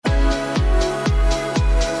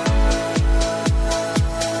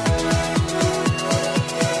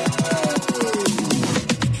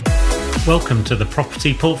Welcome to the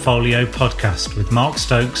Property Portfolio Podcast with Mark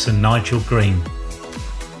Stokes and Nigel Green.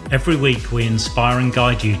 Every week we inspire and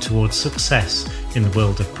guide you towards success in the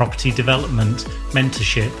world of property development,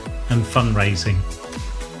 mentorship and fundraising.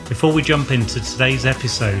 Before we jump into today's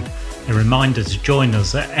episode, a reminder to join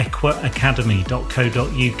us at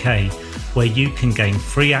equiacademy.co.uk, where you can gain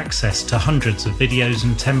free access to hundreds of videos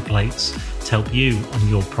and templates to help you on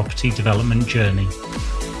your property development journey.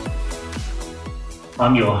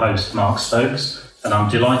 I'm your host, Mark Stokes, and I'm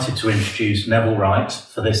delighted to introduce Neville Wright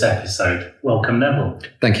for this episode. Welcome, Neville.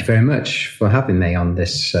 Thank you very much for having me on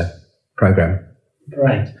this programme.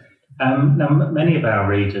 Great. Now, many of our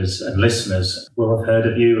readers and listeners will have heard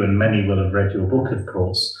of you, and many will have read your book, of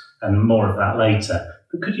course, and more of that later.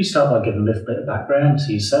 But could you start by giving a little bit of background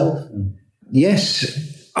to yourself?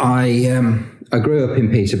 Yes, I grew up in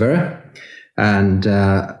Peterborough, and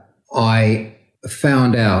I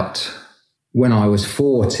found out when I was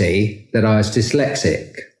 40 that I was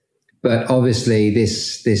dyslexic. But obviously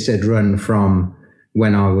this had run from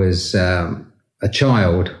when I was a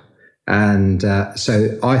child. And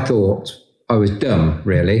so I thought I was dumb,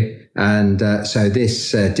 really. And so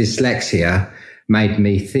this dyslexia made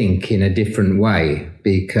me think in a different way,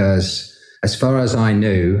 because as far as I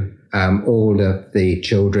knew, all of the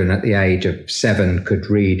children at the age of 7 could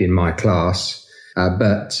read in my class.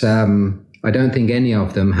 But I don't think any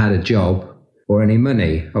of them had a job or any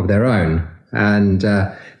money of their own. And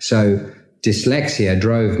so dyslexia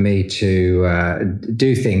drove me to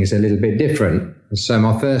do things a little bit different. So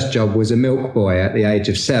my first job was a milk boy at the age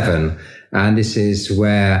of 7. And this is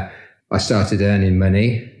where I started earning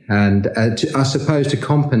money. And I suppose to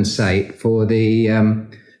compensate for the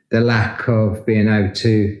lack of being able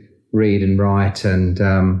to read and write and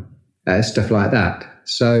stuff like that.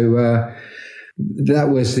 So that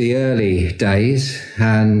was the early days.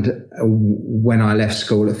 And when I left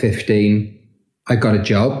school at 15, I got a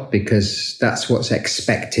job because that's what's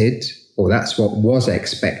expected, or that's what was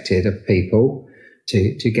expected of people,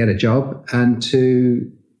 to get a job and to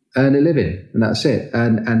earn a living. And that's it.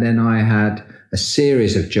 And then I had a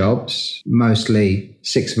series of jobs, mostly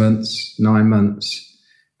 6 months, 9 months.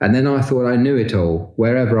 And then I thought I knew it all.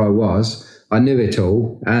 Wherever I was, I knew it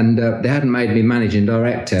all, and they hadn't made me managing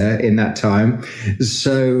director in that time.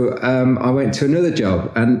 So I went to another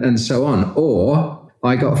job and so on. Or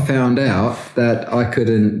I got found out that I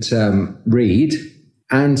couldn't read,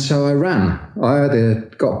 and so I ran. I either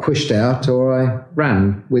got pushed out or I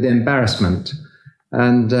ran with embarrassment.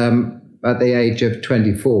 And at the age of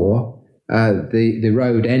 24, the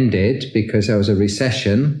road ended because there was a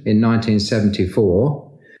recession in 1974.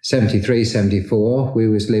 73, 74, we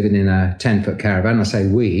was living in a 10-foot caravan. I say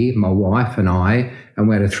we, my wife and I, and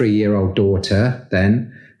we had a 3-year-old daughter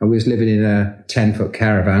then, and we was living in a 10-foot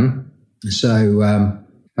caravan. So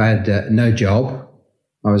I had no job.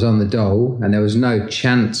 I was on the dole, and there was no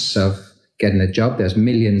chance of getting a job. There's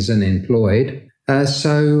millions unemployed.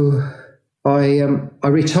 So I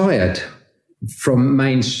retired from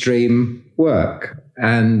mainstream work,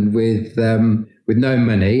 and with no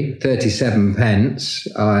money, 37 pence,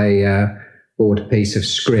 I bought a piece of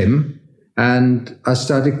scrim and I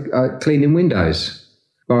started cleaning windows.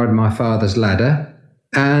 Borrowed my father's ladder,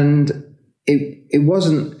 and it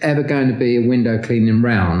wasn't ever going to be a window cleaning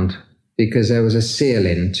round, because there was a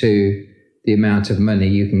ceiling to the amount of money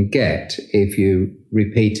you can get if you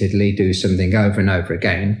repeatedly do something over and over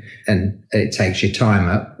again, and it takes your time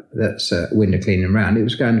up. That's a window cleaning round. It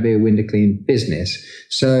was going to be a window cleaning business.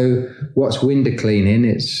 So what's window cleaning?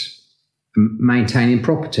 It's maintaining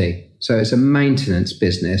property. So it's a maintenance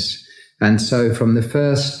business. And so from the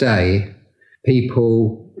first day,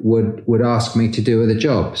 people would ask me to do other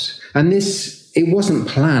jobs. And it wasn't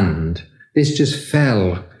planned. This just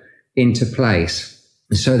fell into place.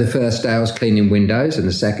 So the first day I was cleaning windows, and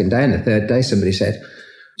the second day and the third day somebody said,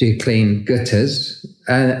 do you clean gutters?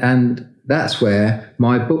 And that's where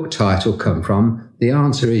my book title come from. The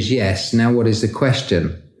answer is yes. Now, what is the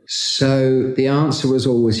question? So the answer was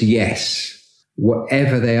always yes.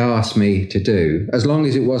 Whatever they asked me to do, as long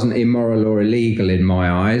as it wasn't immoral or illegal in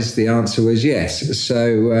my eyes, the answer was yes.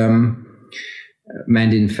 So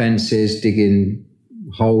mending fences, digging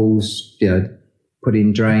holes,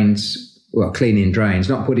 putting drains, cleaning drains,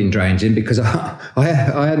 not putting drains in, because I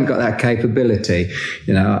hadn't got that capability.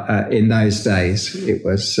 In those days, it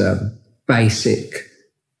was basic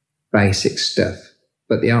stuff,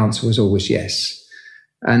 but the answer was always yes.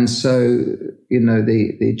 And so,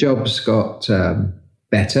 the jobs got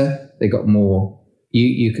better. They got more.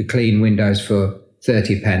 You could clean windows for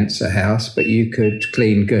 30 pence a house, but you could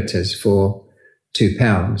clean gutters for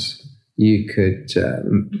 £2. You could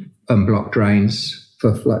unblock drains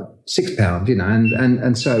for like £6, you know,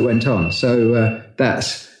 and so it went on. So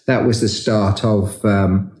that was the start of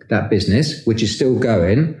that business, which is still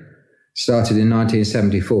going. Started in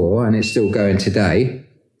 1974, and it's still going today.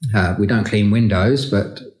 We don't clean windows,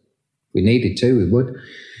 but we needed to, we would.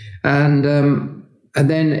 And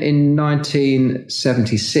then in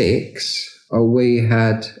 1976, we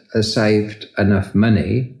had saved enough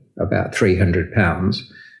money, about £300,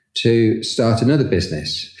 to start another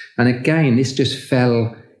business. And again, this just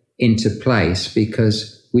fell into place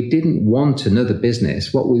because we didn't want another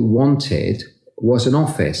business. What we wanted was an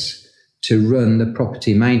office to run the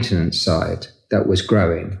property maintenance side that was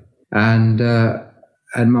growing. And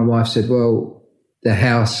my wife said, well,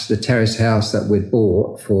 the terrace house that we'd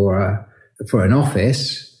bought for an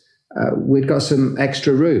office, we'd got some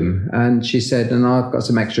extra room. And she said, and I've got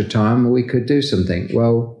some extra time, we could do something.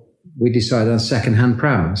 Well, we decided on second-hand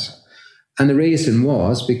prams. And the reason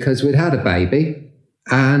was because we'd had a baby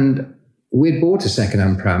and we'd bought a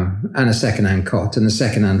second-hand pram and a second-hand cot and a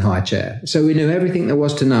second-hand high chair. So we knew everything there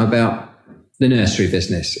was to know about the nursery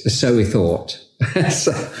business. So we thought.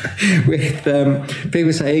 So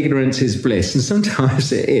people say ignorance is bliss, and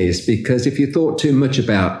sometimes it is, because if you thought too much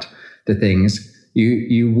about the things,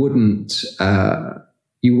 you wouldn't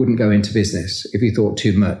go into business if you thought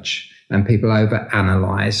too much, and people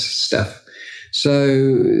overanalyze stuff.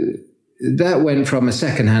 So that went from a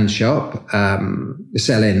second-hand shop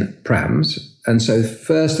selling prams. And so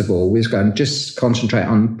first of all, we was going to just concentrate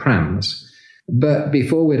on prams. But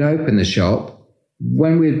before we'd opened the shop,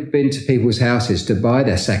 when we'd been to people's houses to buy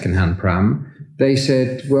their second-hand pram, they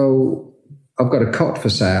said, well, I've got a cot for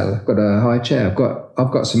sale, I've got a high chair,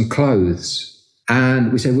 I've got some clothes.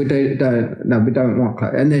 And we said, we don't want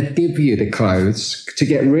clothes. And they'd give you the clothes to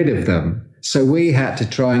get rid of them. So we had to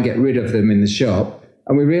try and get rid of them in the shop.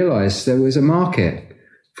 And we realized there was a market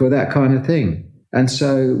for that kind of thing. And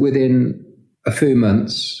so within a few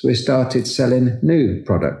months, we started selling new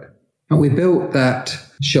product. And we built that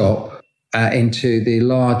shop into the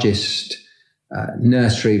largest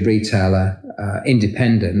nursery retailer,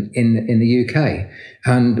 independent in the UK.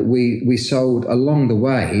 And we sold along the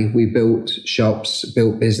way. We built shops,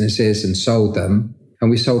 built businesses and sold them. And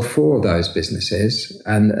we sold 4 of those businesses.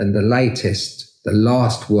 And the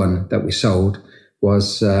last one that we sold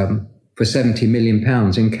was for £70 million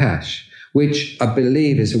in cash, which I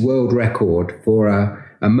believe is a world record for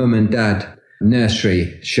a mum and dad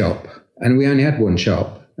nursery shop. And we only had one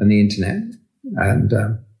shop and the internet. And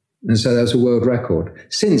so that was a world record.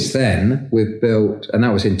 Since then, we've built, and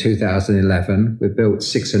that was in 2011, we've built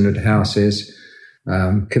 600 houses,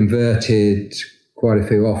 converted quite a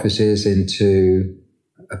few offices into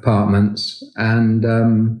apartments, and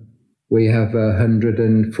we have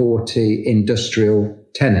 140 industrial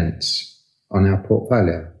tenants on our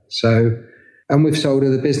portfolio. So, and we've sold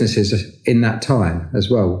other businesses in that time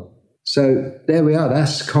as well. So there we are.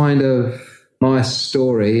 That's kind of my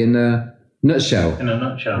story in a nutshell. In a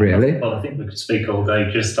nutshell, really. Well, I think we could speak all day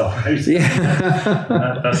just on those. Yeah,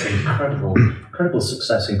 that's incredible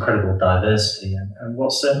success, incredible diversity, and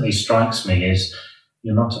what certainly strikes me is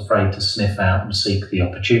you're not afraid to sniff out and seek the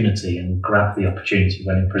opportunity and grab the opportunity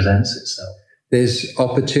when it presents itself. There's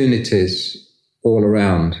opportunities all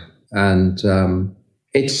around, and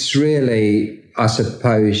it's really, I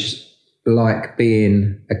suppose, like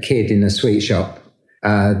being a kid in a sweet shop.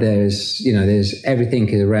 There's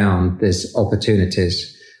everything around. There's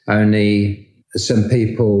opportunities. Only some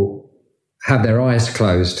people have their eyes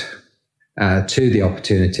closed to the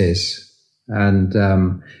opportunities,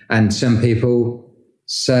 and some people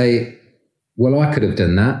say, well, I could have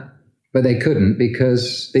done that, but they couldn't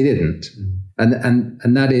because they didn't.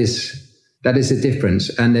 And that is the difference.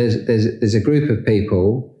 And there's a group of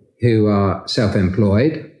people who are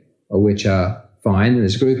self-employed, or which are fine. And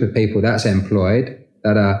there's a group of people that's employed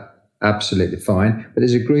that are absolutely fine. But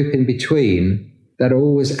there's a group in between that are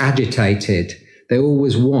always agitated. They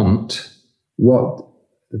always want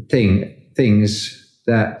things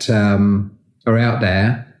that are out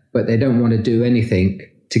there, but they don't want to do anything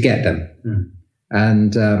to get them.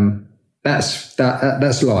 And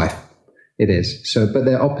that's life. It is. So, but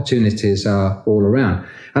the opportunities are all around.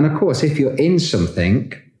 And of course, if you're in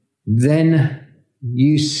something, then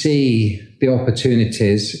you see the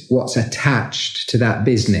opportunities, what's attached to that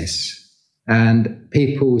business. And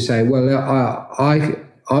people say, well,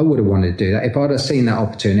 I would have wanted to do that. If I'd have seen that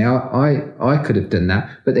opportunity, I could have done that.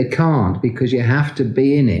 But they can't, because you have to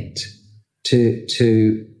be in it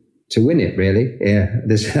to win it, really. Yeah,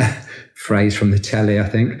 there's a phrase from the telly, I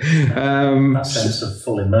think. That sense of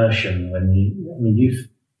full immersion,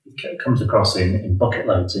 it comes across in bucket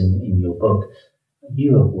loads in your book.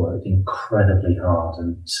 You have worked incredibly hard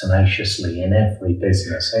and tenaciously in every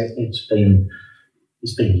business. It's been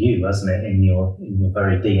you, hasn't it, in your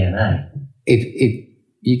very DNA? If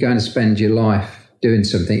you're going to spend your life doing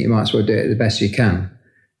something, you might as well do it the best you can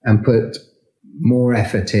and put more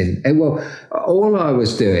effort in. And well, all I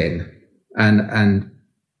was doing, and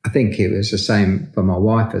I think it was the same for my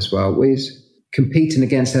wife as well, was competing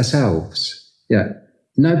against ourselves. Yeah,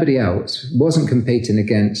 nobody else wasn't competing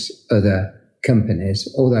against other companies,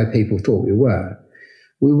 although people thought we were.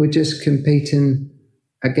 We were just competing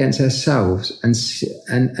against ourselves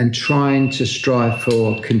and trying to strive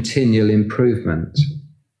for continual improvement.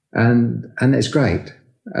 And it's great.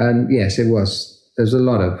 And yes, it was. There's a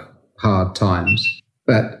lot of hard times,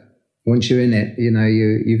 but once you're in it,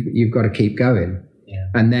 you've got to keep going. Yeah.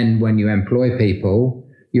 And then when you employ people,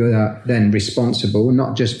 you're then responsible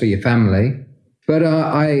not just for your family. But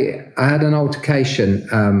I had an altercation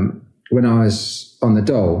when I was on the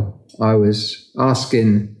dole. I was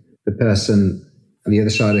asking the person on the other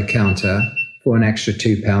side of the counter for an extra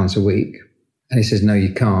 £2 a week, and he says, "No,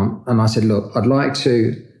 you can't." And I said, "Look, I'd like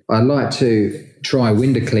to try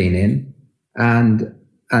window cleaning, and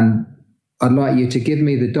I'd like you to give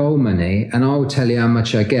me the dole money, and I will tell you how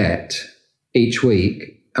much I get each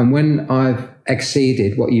week. And when I've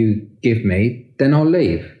exceeded what you give me, then I'll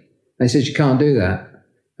leave." And he says, "You can't do that."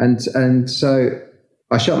 And so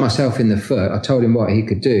I shot myself in the foot. I told him what he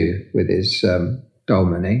could do with his dole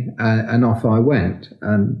money, and off I went.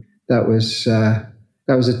 And that was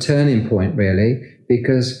a turning point, really,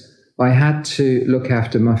 because I had to look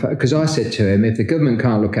after because I said to him, if the government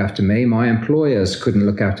can't look after me, my employers couldn't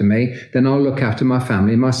look after me, then I'll look after my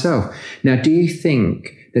family myself. Now, do you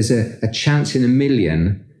think there's a chance in a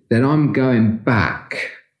million that I'm going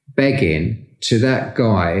back begging to that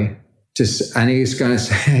guy and he's going to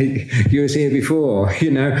say, "You was here before,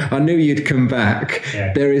 I knew you'd come back."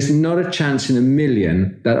 Yeah. There is not a chance in a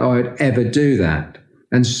million that I would ever do that.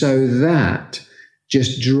 And so that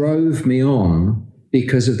just drove me on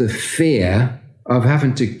because of the fear of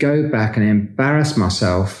having to go back and embarrass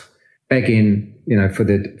myself begging, for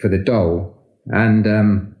the dole.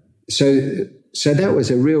 And so that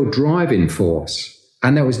was a real driving force.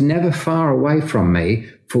 And that was never far away from me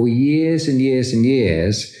for years and years and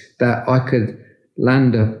years, that I could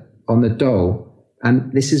land up on the dole.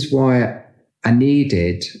 And this is why I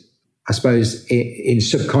needed, I suppose, in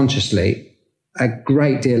subconsciously, a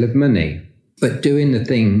great deal of money. But doing the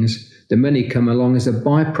things, the money come along as a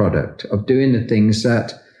byproduct of doing the things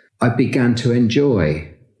that I began to enjoy,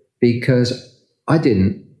 because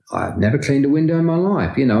I've never cleaned a window in my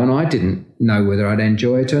life, and I didn't know whether I'd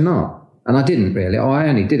enjoy it or not. And I didn't really. I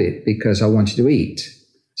only did it because I wanted to eat.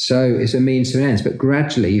 So it's a means to an end. But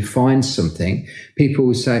gradually you find something. People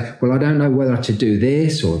will say, "Well, I don't know whether to do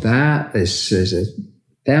this or that." There's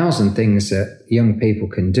 1,000 things that young people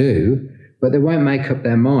can do, but they won't make up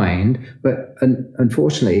their mind. But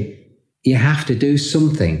unfortunately, you have to do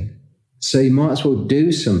something. So you might as well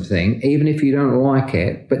do something, even if you don't like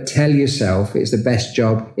it, but tell yourself it's the best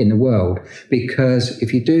job in the world. Because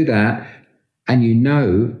if you do that, and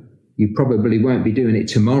you probably won't be doing it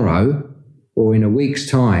tomorrow or in a week's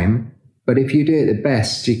time, but if you do it the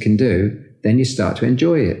best you can do, then you start to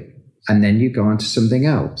enjoy it, and then you go on to something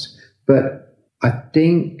else. But I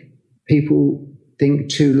think people think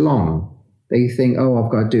too long. They think, "Oh,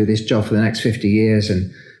 I've got to do this job for the next 50 years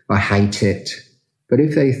and I hate it." But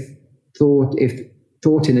if they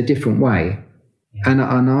thought in a different way, and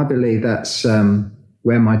I believe that's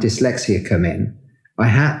where my dyslexia come in, I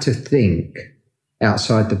had to think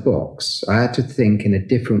outside the box. I had to think in a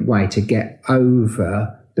different way to get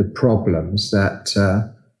over the problems that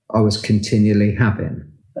I was continually having.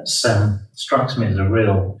 That strikes me as a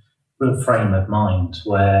real frame of mind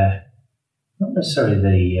where not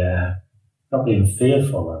necessarily not being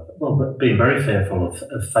fearful but being very fearful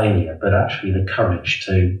of failure, but actually the courage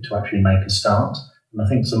to actually make a start. And I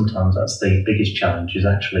think sometimes that's the biggest challenge, is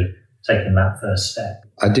actually taking that first step.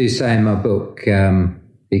 I do say in my book,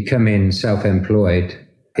 becoming self-employed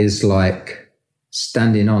is like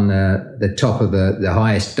standing on the top of the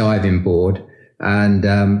highest diving board and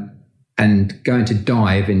going to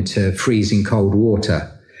dive into freezing cold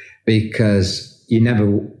water, because you never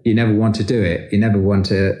want to do it. You never want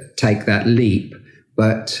to take that leap.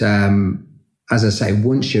 But as I say,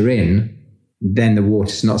 once you're in, then the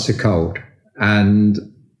water's not so cold.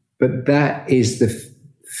 But that is the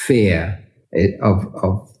fear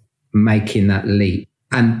of making that leap.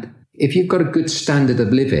 And if you've got a good standard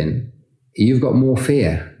of living, you've got more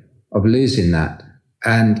fear of losing that.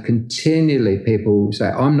 And continually people say,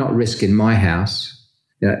 "I'm not risking my house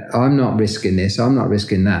I'm not risking this. I'm not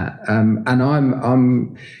risking that.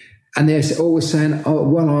 And they're always saying, oh,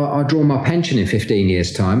 well, I'll draw my pension in 15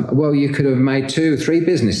 years' time. Well, you could have made 2 or 3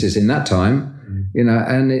 businesses in that time,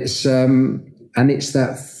 and it's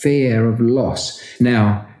that fear of loss.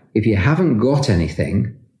 Now, if you haven't got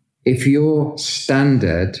anything, if your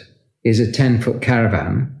standard is a 10-foot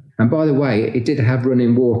caravan, and by the way, it did have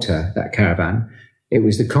running water, that caravan. It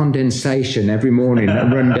was the condensation every morning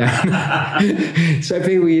that run down. So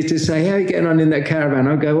people used to say, how are you getting on in that caravan?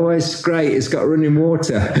 I'd go, oh, it's great. It's got running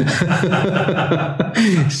water.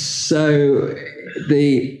 So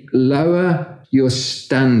the lower your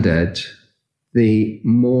standard, the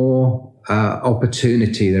more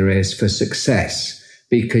opportunity there is for success,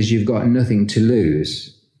 because you've got nothing to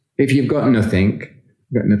lose. If you've got nothing,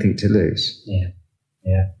 you've got nothing to lose. Yeah.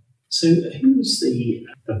 So who was the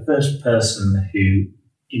first person who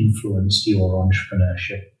influenced your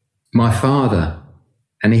entrepreneurship? My father.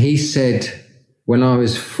 And he said, when I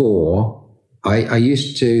was 4, I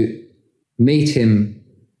used to meet him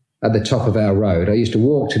at the top of our road. I used to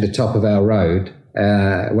walk to the top of our road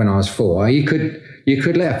when I was 4. You could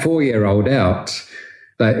let a 4-year-old out.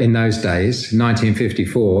 But in those days,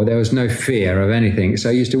 1954, there was no fear of anything. So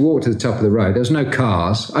I used to walk to the top of the road. There was no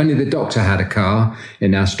cars. Only the doctor had a car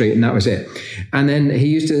in our street, and that was it. And then he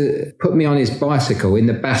used to put me on his bicycle in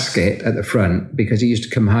the basket at the front, because he used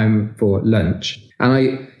to come home for lunch.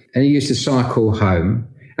 And he used to cycle home.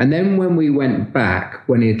 And then when we went back,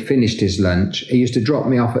 when he had finished his lunch, he used to drop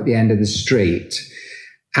me off at the end of the street.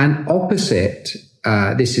 And opposite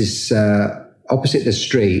the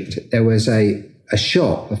street, there was a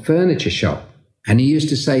furniture shop. And he used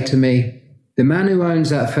to say to me, the man who owns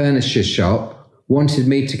that furniture shop wanted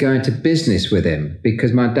me to go into business with him,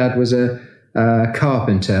 because my dad was a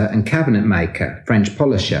carpenter and cabinet maker, French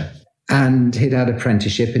polisher. And he'd had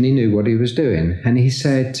apprenticeship and he knew what he was doing. And he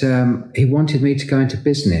said he wanted me to go into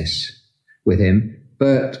business with him,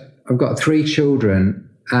 but I've got 3 children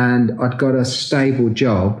and I'd got a stable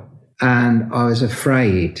job and I was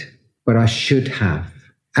afraid, but I should have.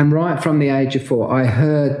 And right from the age of 4, I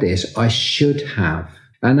heard this, I should have.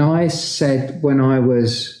 And I said, when I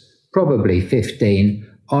was probably 15,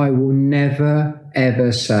 I will never,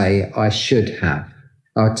 ever say I should have.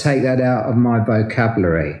 I'll take that out of my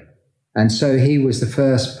vocabulary. And so he was the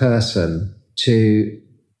first person to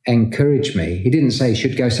encourage me. He didn't say he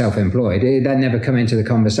should go self-employed. That never come into the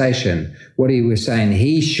conversation. What he was saying,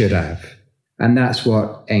 he should have. And that's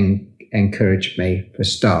what encouraged me for a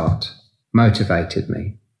start, motivated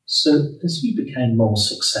me. So as you became more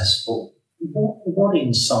successful, what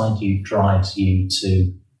inside you drives you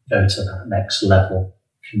to go to that next level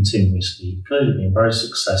continuously? You've clearly been very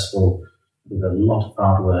successful with a lot of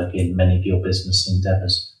hard work in many of your business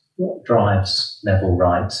endeavours. What drives Neville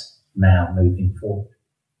Wright now moving forward?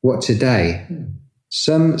 What today?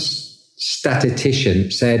 Some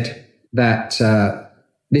statistician said that,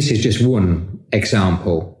 this is just one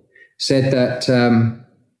example, said that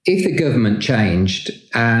if the government changed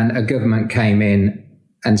and a government came in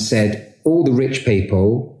and said all the rich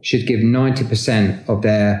people should give 90% of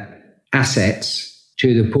their assets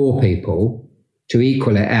to the poor people to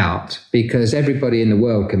equal it out, because everybody in the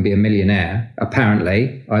world can be a millionaire,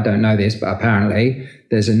 apparently. I don't know this, but apparently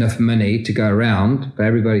there's enough money to go around for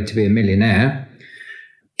everybody to be a millionaire.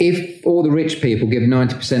 If all the rich people give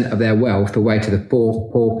 90% of their wealth away to the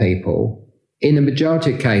poor people, in the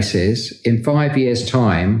majority of cases, in 5 years'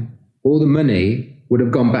 time, all the money would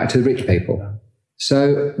have gone back to the rich people.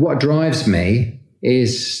 So what drives me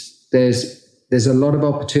is there's a lot of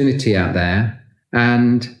opportunity out there,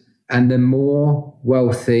 and the more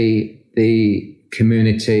wealthy the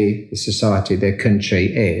community, the society, the country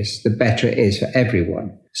is, the better it is for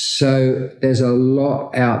everyone. So there's a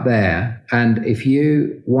lot out there, and if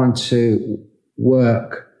you want to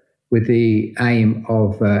work with the aim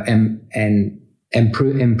of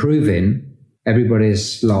improving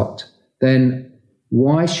everybody's lot, then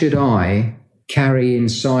why should I carry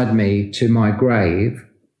inside me to my grave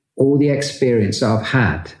all the experience I've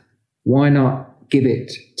had? Why not give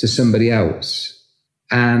it to somebody else?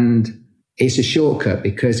 And it's a shortcut,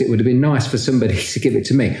 because it would have been nice for somebody to give it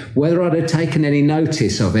to me. Whether I'd have taken any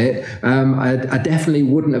notice of it, I definitely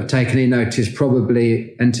wouldn't have taken any notice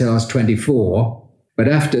probably until I was 24. But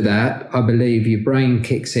after that, I believe your brain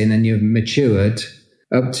kicks in and you've matured.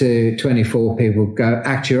 Up to 24, people go,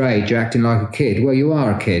 act your age, you're acting like a kid. Well, you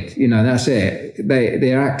are a kid, that's it.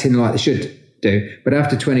 They're acting like they should do. But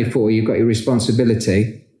after 24, you've got your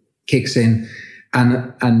responsibility, kicks in.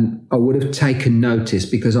 And I would have taken notice,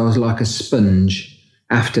 because I was like a sponge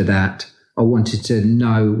after that. I wanted to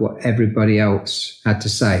know what everybody else had to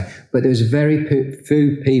say. But there was very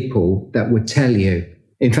few people that would tell you.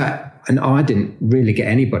 In fact, and I didn't really get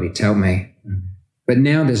anybody tell me. But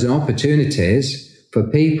now there's opportunities for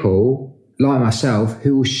people like myself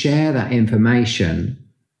who will share that information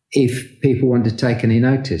if people want to take any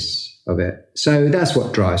notice of it. So that's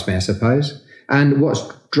what drives me, I suppose. And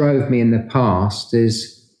what drove me in the past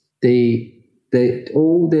is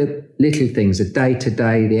all the little things, the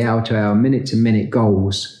day-to-day, the hour-to-hour, minute-to-minute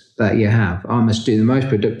goals that you have. I must do the most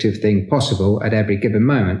productive thing possible at every given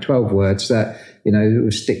moment. 12 words that,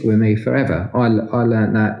 will stick with me forever. I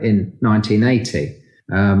learned that in 1980.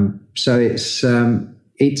 So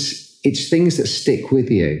it's things that stick with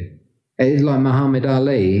you. It's like Muhammad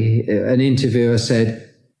Ali. An interviewer said,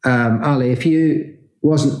 Ali, if you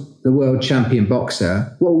wasn't the world champion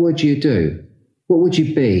boxer, what would you do? What would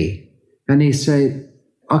you be? And he said,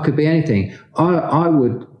 I could be anything. I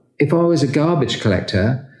would, if I was a garbage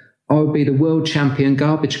collector, I would be the world champion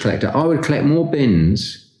garbage collector. I would collect more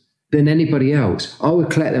bins than anybody else. I would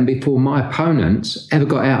collect them before my opponents ever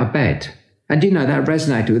got out of bed. And that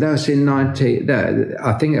resonated with us in I think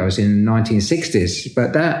that was in the 1960s,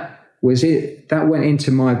 but that was it. That went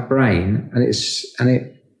into my brain,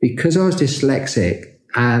 and because I was dyslexic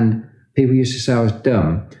and people used to say I was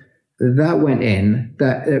dumb, that went in,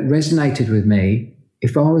 that it resonated with me.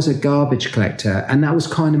 If I was a garbage collector, and that was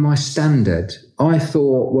kind of my standard, I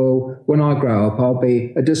thought, well, when I grow up, I'll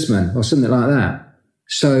be a dustman or something like that.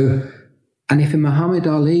 So, and if Muhammad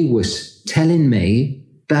Ali was telling me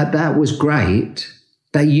that was great,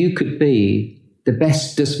 that you could be the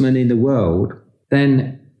best dustman in the world,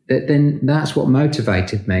 then that's what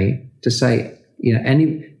motivated me to say,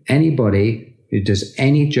 anybody who does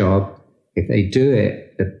any job, if they do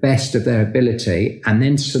it the best of their ability and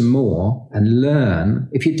then some more and learn,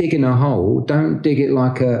 if you're digging a hole, don't dig it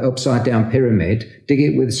like a upside down pyramid, dig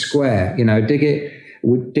it with a square, dig it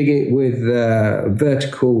with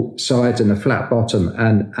vertical sides and a flat bottom,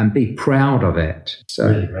 and be proud of it. So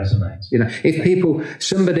really resonates. If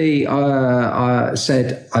somebody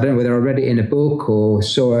said, I don't know whether I read it in a book or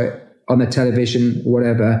saw it on the television,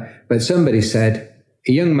 whatever, but somebody said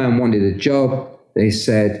a young man wanted a job. They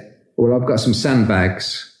said, well, I've got some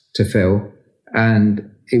sandbags to fill, and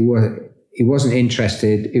he wasn't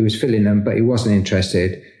interested. He was filling them, but he wasn't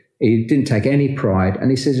interested. He didn't take any pride, and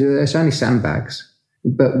he says, well, it's only sandbags.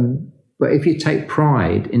 But if you take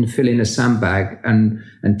pride in filling a sandbag and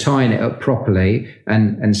tying it up properly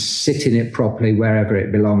and sitting it properly wherever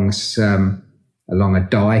it belongs, along a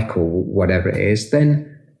dike or whatever it is, then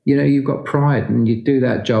you've got pride and you do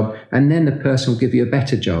that job, and then the person will give you a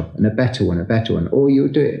better job and a better one, or you'll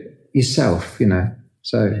do it yourself.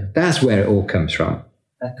 So that's where it all comes from.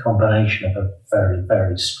 That combination of a very,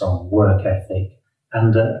 very strong work ethic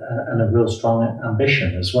and a real strong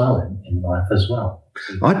ambition as well in life as well.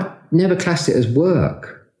 I'd never class it as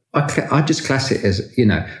work. I just class it as,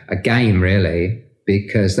 a game really,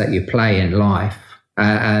 because that you play in life.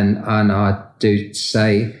 And I do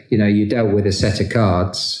say, you dealt with a set of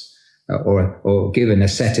cards or given a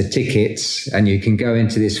set of tickets, and you can go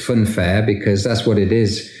into this fun fair, because that's what it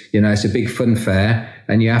is. It's a big fun fair,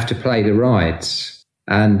 and you have to play the rides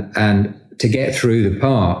and to get through the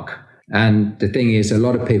park. And the thing is, a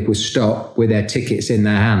lot of people stop with their tickets in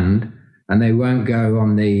their hand, and they won't go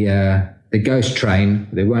on the ghost train.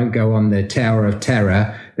 They won't go on the Tower of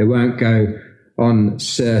Terror. They won't go on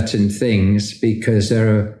certain things because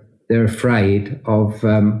they're afraid of.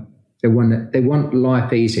 They want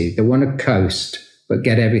life easy. They want to coast, but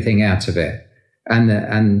get everything out of it. And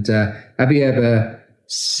have you ever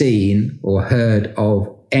seen or heard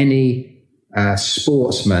of any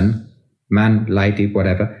sportsman, man, lady,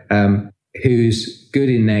 whatever, who's good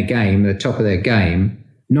in their game, at the top of their game,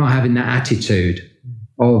 not having that attitude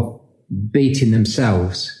of beating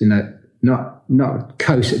themselves, not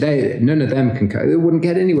coast. None of them can coast. They wouldn't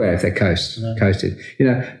get anywhere if they coasted,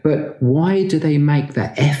 But why do they make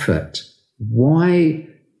that effort? Why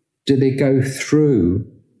do they go through,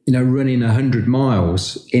 running 100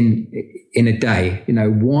 miles in a day?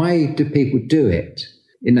 Why do people do it?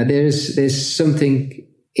 There's something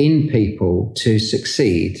in people to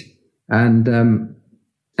succeed, and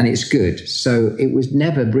it's good. So it was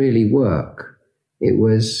never really work. It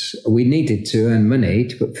was, we needed to earn money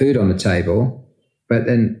to put food on the table. But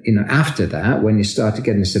then, after that, when you started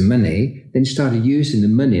getting some money, then you started using the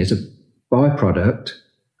money as a byproduct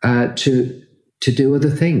to do other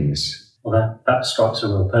things. Well, that strikes a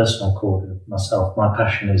real personal chord with myself. My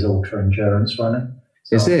passion is ultra-endurance running.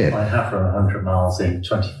 So Is it? I have run 100 miles in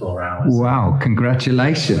 24 hours. Wow,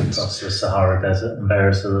 congratulations. Across the Sahara Desert and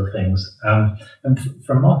various other things. And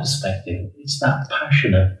from my perspective, it's that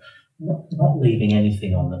passion of not leaving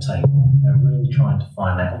anything on the table, really trying to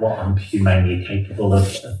find out what I'm humanely capable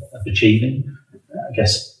of achieving. I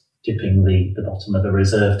guess dipping the bottom of the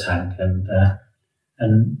reserve tank,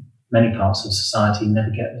 and many parts of society never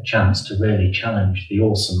get the chance to really challenge the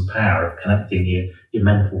awesome power of connecting your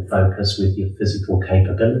mental focus with your physical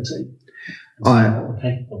capability. What we're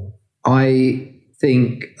capable. I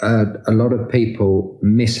think a lot of people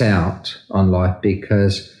miss out on life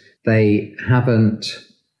because they haven't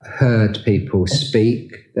heard people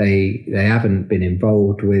speak. They haven't been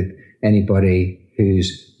involved with anybody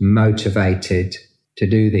who's motivated to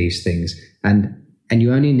do these things. And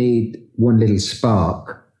you only need one little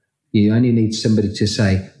spark. You only need somebody to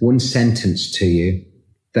say one sentence to you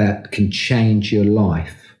that can change your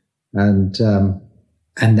life. And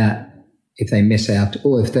that if they miss out,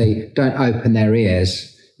 or if they don't open their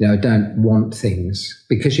ears, don't want things,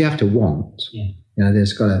 because you have to want. Yeah.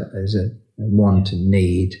 There's a want and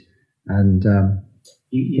need. And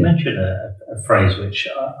you mentioned a phrase which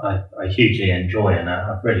I hugely enjoy, and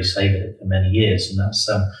I've really savoured it for many years, and that's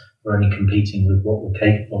we're only competing with what we're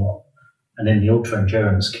capable of. And in the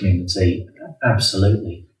ultra-endurance community,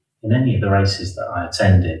 absolutely. In any of the races that I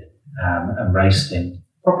attended and raced in,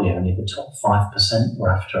 probably only the top 5% were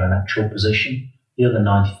after an actual position. The other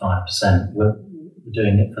 95% were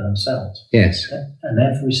doing it for themselves. Yes. And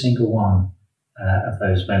every single one of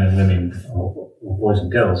those men and women, or boys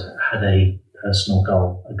and girls, had a personal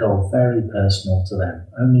goal, a goal very personal to them.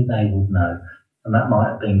 Only they would know. And that might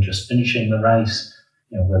have been just finishing the race,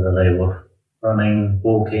 whether they were running,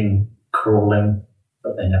 walking, crawling,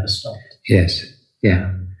 but they never stopped. Yes,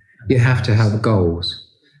 yeah. You have to have goals,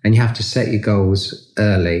 and you have to set your goals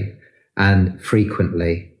early and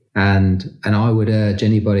frequently. And I would urge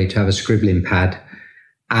anybody to have a scribbling pad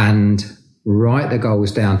and write the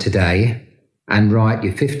goals down today, and write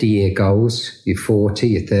your 50-year goals, your 40,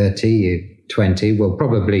 your 30, your 20, well,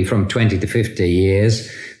 probably from 20 to 50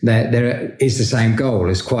 years, there is the same goal.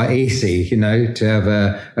 It's quite easy, to have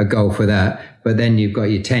a goal for that. But then you've got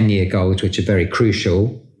your 10-year goals, which are very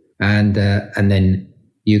crucial, and then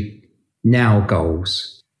you now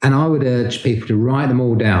goals. And I would urge people to write them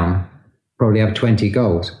all down, probably have 20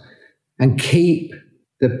 goals, and keep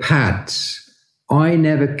the pads. I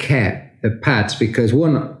never kept the pads because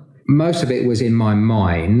most of it was in my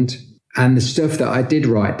mind, and the stuff that I did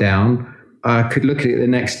write down, I could look at it the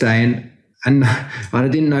next day and I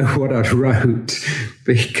didn't know what I wrote,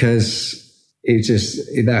 because it just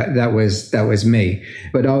that was me.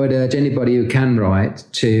 But I would urge anybody who can write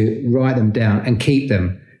to write them down and keep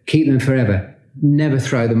them forever. Never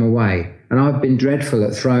throw them away. And I've been dreadful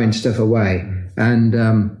at throwing stuff away. And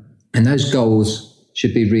those goals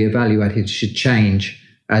should be reevaluated, should change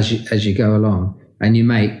as you go along. And you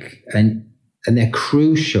make and they're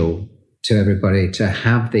crucial to everybody to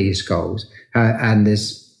have these goals. And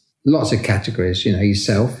there's lots of categories.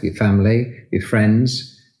 Yourself, your family, your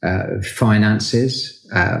friends. Finances,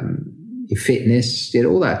 your fitness,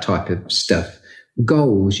 all that type of stuff.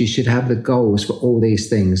 Goals, you should have the goals for all these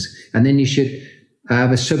things. And then you should have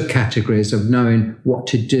a subcategories of knowing what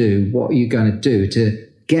to do, what you're going to do to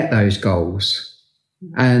get those goals.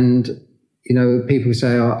 And, people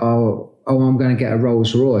say, oh, I'm going to get a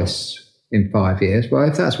Rolls Royce in 5 years. Well,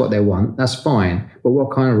 if that's what they want, that's fine. But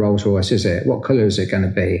what kind of Rolls Royce is it? What colour is it going to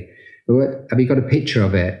be? Have you got a picture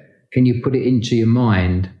of it? Can you put it into your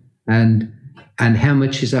mind? And how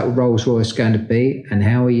much is that Rolls Royce going to be? And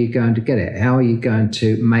how are you going to get it? How are you going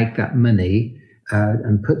to make that money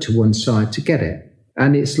and put to one side to get it?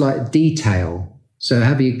 And it's like detail. So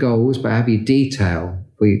have your goals, but have your detail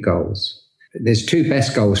for your goals. There's two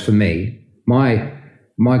best goals for me. My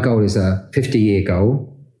goal is a 50-year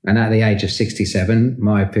goal. And at the age of 67,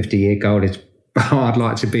 my 50-year goal is I'd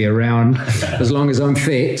like to be around as long as I'm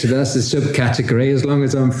fit. So that's the subcategory, as long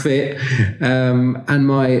as I'm fit. And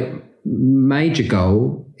my major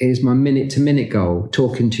goal is my minute-to-minute goal,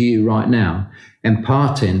 talking to you right now,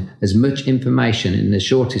 imparting as much information in the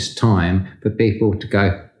shortest time for people to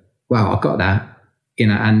go, wow, I got that,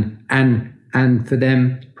 and for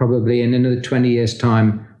them probably in another 20 years'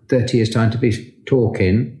 time, 30 years' time to be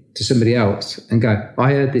talking to somebody else and go,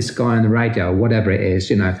 I heard this guy on the radio, whatever it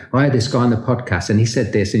is, I heard this guy on the podcast and he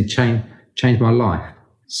said this and changed my life.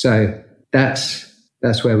 So that's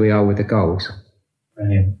where we are with the goals.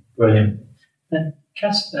 Brilliant. Then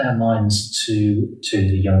cast our minds to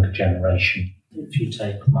the younger generation. If you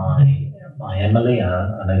take my my Emily.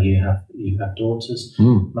 I know you have daughters.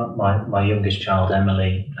 My youngest child,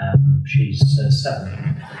 Emily, she's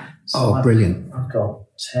 7. So Brilliant! I've got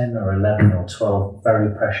 10 or 11 or 12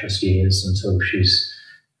 very precious years until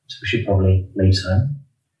she probably leaves home.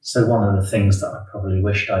 So one of the things that I probably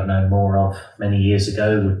wished I'd known more of many years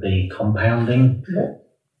ago would be compounding.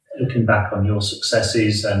 Looking back on your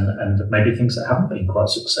successes and maybe things that haven't been quite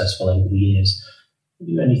successful over the years, have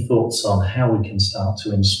you any thoughts on how we can start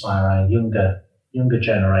to inspire our younger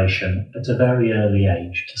generation at a very early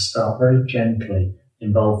age to start very gently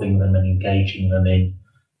involving them and engaging them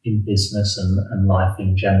in business and life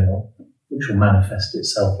in general, which will manifest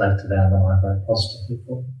itself later down the line very positively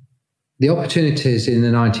for them? The opportunities in the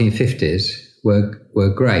 1950s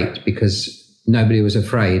were great because nobody was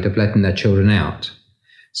afraid of letting their children out.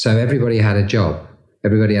 So everybody had a job.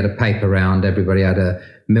 Everybody had a paper round. Everybody had a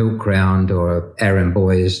milk round or an errand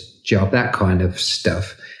boy's job, that kind of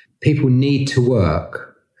stuff. People need to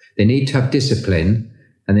work. They need to have discipline,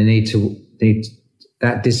 and they need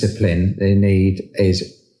that discipline they need is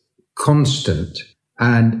constant.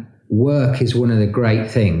 And work is one of the great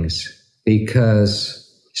things, because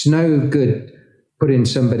it's no good putting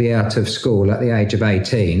somebody out of school at the age of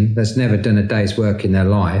 18 that's never done a day's work in their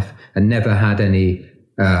life and never had any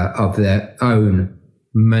of their own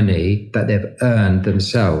money that they've earned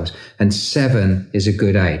themselves. And 7 is a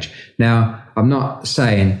good age. Now, I'm not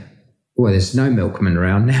saying, well, there's no milkman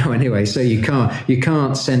around now anyway, so you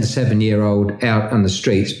can't send a 7-year-old out on the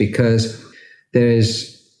streets, because there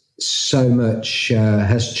is so much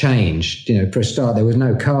has changed. For a start, there was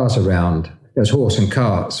no cars around. There was horse and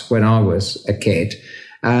carts when I was a kid,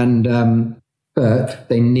 and but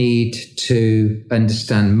they need to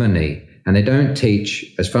understand money. And they don't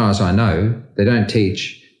teach, as far as I know, they don't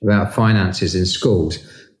teach about finances in schools,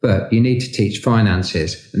 but you need to teach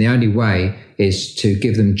finances. And the only way is to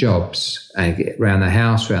give them jobs around the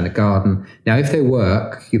house, around the garden. Now, if they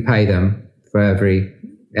work, you pay them for every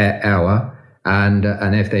hour. And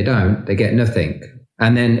if they don't, they get nothing.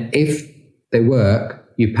 And then if they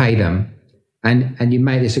work, you pay them, and you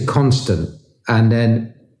make this a constant. And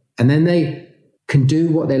then they can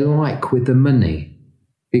do what they like with the money.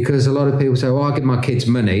 Because a lot of people say, well, I give my kids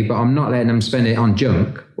money, but I'm not letting them spend it on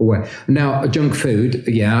junk. Now, junk food,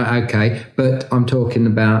 yeah, okay, but I'm talking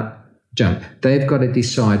about junk. They've got to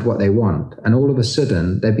decide what they want. And all of a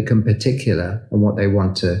sudden, they become particular on what they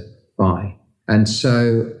want to buy. And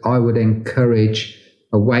so I would encourage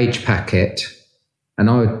a wage packet, and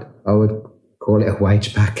I would call it a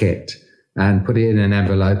wage packet, and put it in an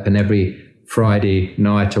envelope, and every Friday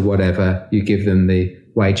night or whatever, you give them the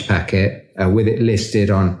wage packet with it listed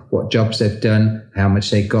on what jobs they've done, how much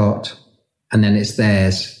they got, and then it's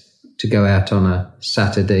theirs to go out on a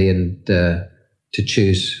Saturday and to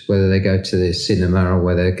choose whether they go to the cinema or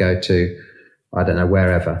whether they go to, I don't know,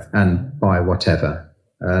 wherever, and buy whatever.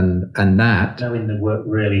 And that, knowing they work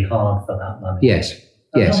really hard for that money. Yes.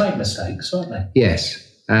 Yes. They'll make mistakes, won't they? Yes.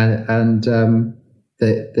 And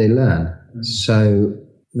they learn. Mm-hmm. So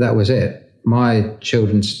that was it. My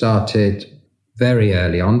children started very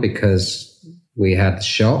early on because we had the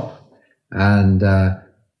shop, and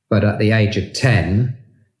but at the age of 10,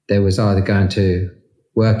 they was either going to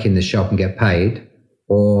work in the shop and get paid,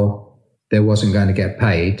 or they wasn't going to get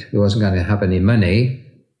paid. They wasn't going to have any money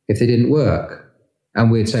if they didn't work. And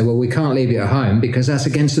we'd say, well, we can't leave you at home because that's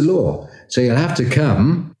against the law. So you'll have to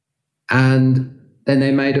come. And then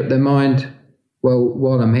they made up their mind, well,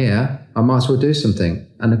 while I'm here, I might as well do something.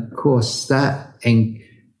 And of course, that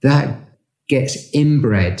gets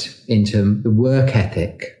inbred into the work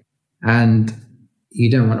ethic. And you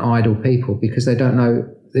don't want idle people because they don't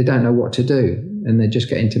know what to do, and they just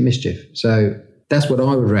get into mischief. So that's what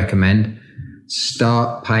I would recommend.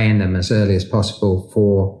 Start paying them as early as possible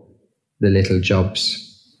for the little jobs.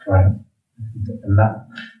 Right. And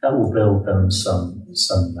that will build them some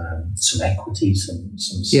equity, some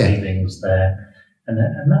savings there.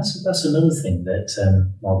 And that's another thing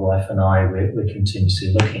that my wife and I, we're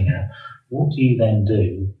continuously looking at. What do you then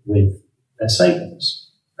do with their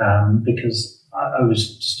savings? Because I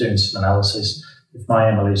was just doing some analysis. If my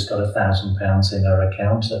Emily's got £1,000 in her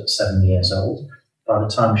account at 7 years old, by the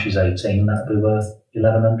time she's 18, that'll be worth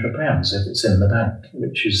 £1,100 if it's in the bank,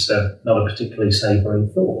 which is not a particularly savoury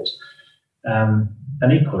thought.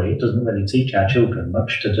 And equally, it doesn't really teach our children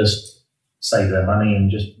much to just save their money and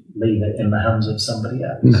just leave it in the hands of somebody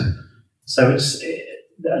else. No. So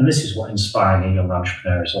and this is what inspiring a young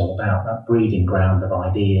entrepreneur is all about, that breeding ground of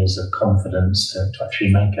ideas, of confidence to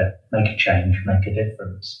actually make a change, make a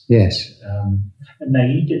difference. Yes. And now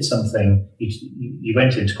you did something, you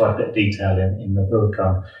went into quite a bit of detail in the book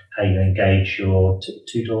on how you engage your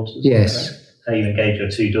two daughters. Yes. How you engage your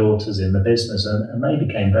two daughters in the business, and they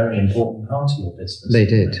became a very important part of your business. They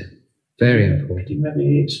did. Very important. Could you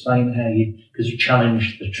maybe explain how because you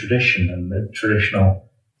challenged the tradition and the traditional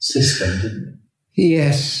system, didn't you?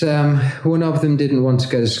 Yes. One of them didn't want to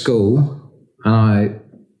go to school. I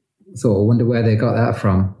thought, I wonder where they got that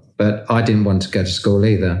from. But I didn't want to go to school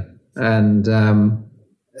either. And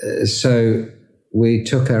so we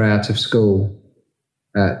took her out of school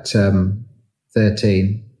at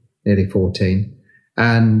 13, nearly 14.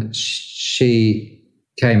 And she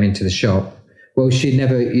came into the shop. Well, she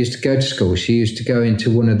never used to go to school. She used to go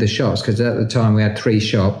into one of the shops, because at the time we had 3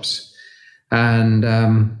 shops. And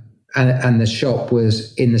the shop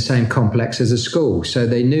was in the same complex as the school. So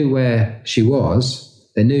they knew where she was.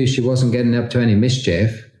 They knew she wasn't getting up to any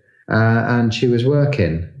mischief. And she was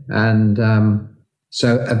working. And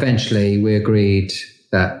so eventually we agreed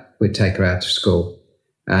that we'd take her out of school.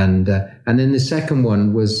 And then the second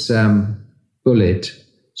one was bullied.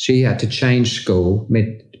 She had to change school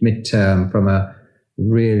midterm from a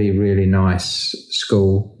really, really nice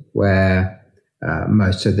school where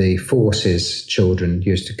most of the forces children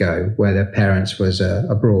used to go, where their parents was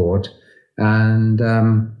abroad. And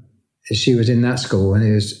she was in that school, and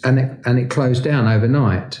it closed down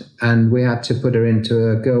overnight, and we had to put her into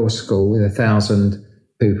a girls' school with 1,000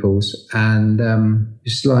 pupils. And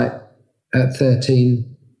it's like at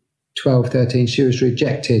 12, 13, she was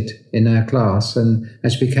rejected in her class, and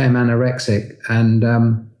she became anorexic. And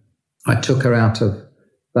I took her out of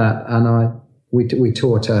that, and we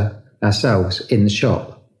taught her ourselves in the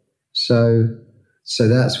shop. So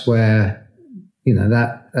that's where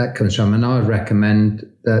that comes from. And I would recommend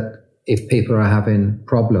that if people are having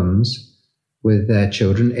problems with their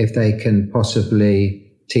children, if they can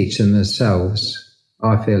possibly teach them themselves,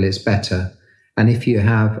 I feel it's better. And if you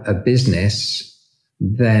have a business,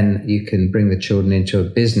 then you can bring the children into a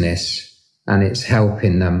business, and it's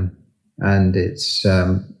helping them, and it's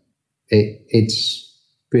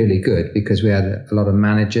really good, because we had a lot of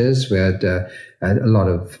managers, we had a lot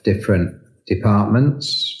of different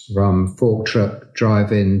departments, from fork truck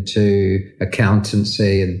driving to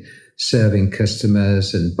accountancy and serving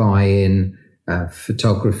customers and buy-in,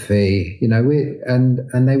 photography,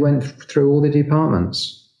 and they went through all the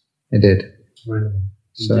departments. They did. Really?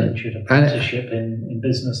 So, apprenticeship in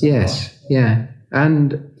business. Yes, yeah.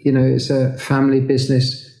 And, it's a family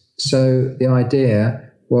business. So the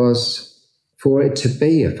idea was for it to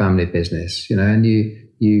be a family business, and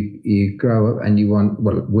you grow up and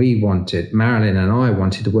Marilyn and I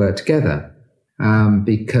wanted to work together,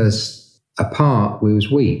 because apart we was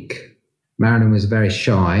weak. Marilyn was a very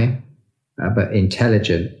shy, but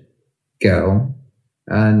intelligent girl.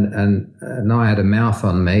 And I had a mouth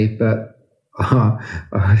on me, but I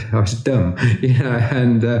was dumb,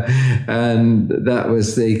 and that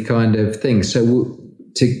was the kind of thing. So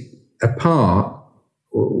apart,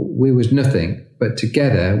 we was nothing, but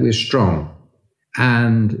together we're strong.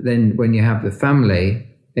 And then when you have the family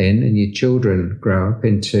in and your children grow up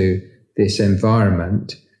into this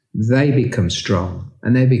environment, they become strong,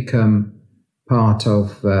 and they become part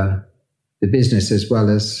of the business as well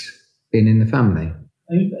as being in the family.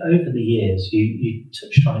 Over the years, you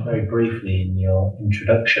touched on it very briefly in your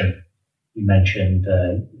introduction. You mentioned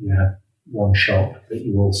you have one shop, but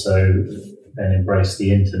you also then embrace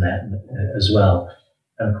the internet as well.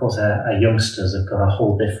 And of course, our youngsters have got a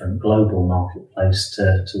whole different global marketplace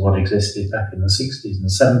to what existed back in the 60s and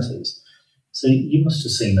 70s. So you must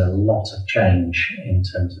have seen a lot of change in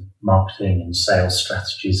terms of marketing and sales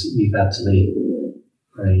strategies that you've had to be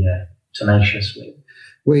very tenacious with.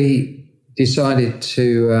 We decided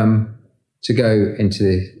to go into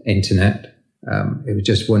the internet. It was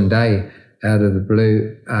just one day out of the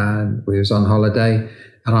blue, and we was on holiday,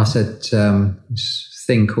 and I said, this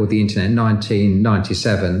thing called the internet,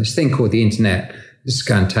 1997, this thing called the internet, this is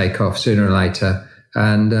going to take off sooner or later,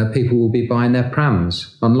 and people will be buying their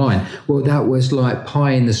prams online. Well, that was like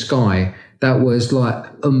pie in the sky. That was like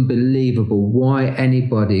unbelievable. Why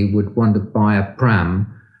anybody would want to buy a pram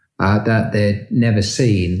that they'd never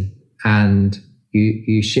seen, and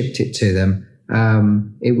you shipped it to them.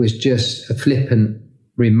 It was just a flippant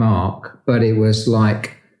remark, but it was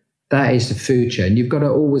like, that is the future, and you've got to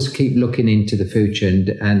always keep looking into the future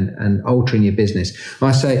and altering your business.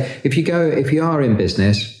 I say, if you are in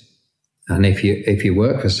business, and if you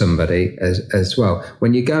work for somebody as well,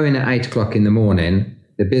 when you go in at 8 o'clock in the morning,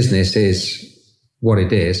 the business is what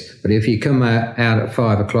it is. But if you come out at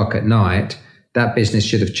 5 o'clock at night, that business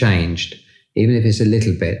should have changed, even if it's a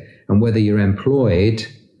little bit. And whether you're employed,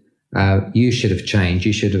 you should have changed.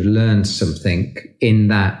 You should have learned something in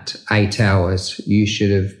that 8 hours. You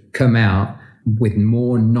should have come out with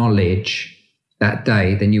more knowledge that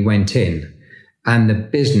day than you went in. And the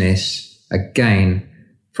business, again,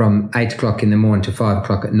 from 8 o'clock in the morning to 5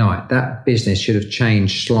 o'clock at night, that business should have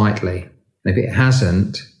changed slightly. And if it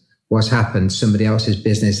hasn't, what's happened, somebody else's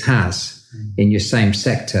business has in your same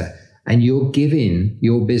sector. And you're giving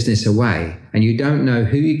your business away. And you don't know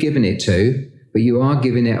who you're giving it to, but you are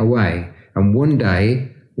giving it away. And one day,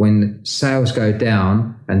 when sales go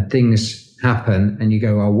down and things happen, and you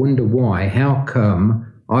go, I wonder why, how come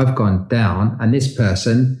I've gone down and this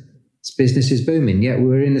person's business is booming? Yet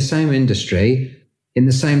we're in the same industry, in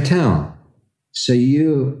the same town. So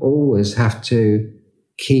you always have to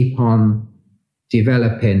keep on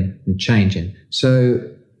developing and changing. So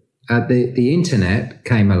the internet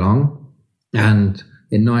came along, and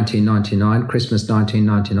in 1999, Christmas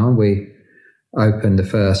 1999, we opened the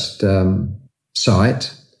first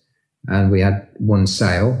site, and we had one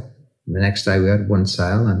sale. And the next day we had one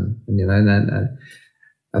sale, and then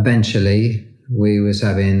eventually we was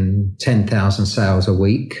having 10,000 sales a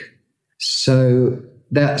week. So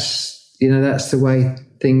that's the way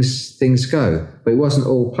things go. But it wasn't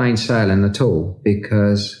all plain sailing at all,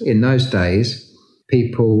 because in those days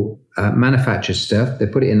people manufactured stuff. They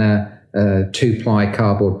put it in a 2-ply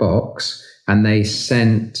cardboard box, and they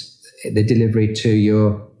sent the delivery to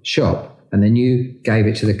your shop, and then you gave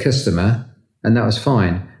it to the customer, and that was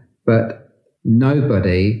fine. But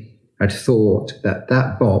nobody had thought that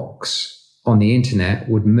that box on the internet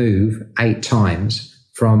would move 8 times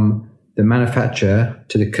from the manufacturer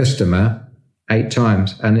to the customer 8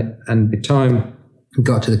 times. And by the time it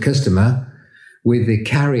got to the customer, with the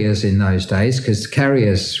carriers in those days, because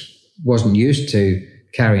carriers wasn't used to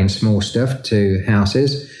carrying small stuff to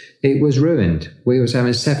houses, it was ruined. We was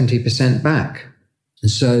having 70% back.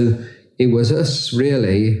 So it was us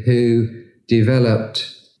really who developed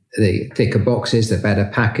the thicker boxes, the better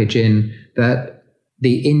packaging, that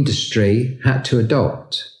the industry had to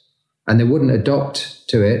adopt. And they wouldn't adopt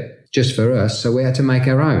to it just for us, so we had to make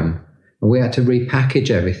our own. And we had to repackage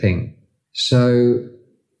everything. So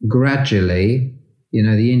gradually,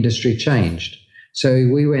 the industry changed. So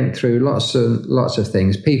we went through lots of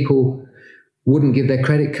things. People wouldn't give their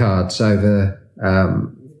credit cards over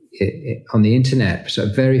on the internet.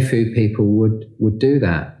 So very few people would do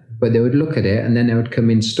that. But they would look at it and then they would come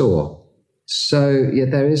in store. So yeah,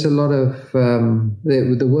 there is a lot of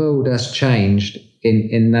the world has changed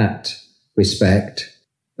in that respect,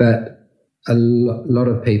 but a lot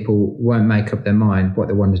of people won't make up their mind what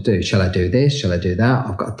they want to do. Shall I do this? Shall I do that?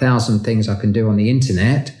 I've got 1,000 things I can do on the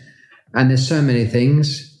internet, and there's so many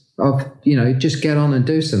things of just get on and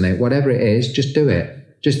do something. Whatever it is, just do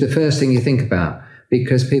it. Just the first thing you think about,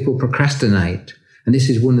 because people procrastinate, and this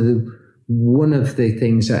is one of the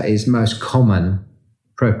things that is most common.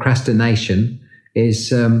 Procrastination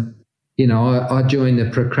is, I joined the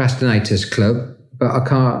procrastinators club, but I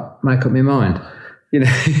can't make up my mind.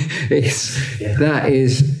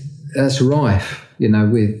 That's rife,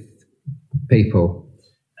 with people.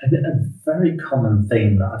 A very common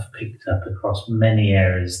theme that I've picked up across many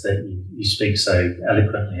areas that you speak so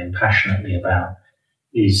eloquently and passionately about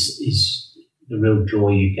is the real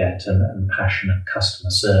joy you get and passion of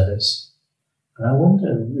customer service. And I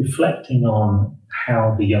wonder, reflecting on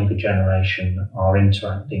how the younger generation are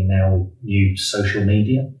interacting now with new social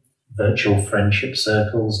media, virtual friendship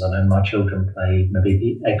circles. I know my children play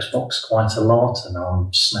maybe the Xbox quite a lot and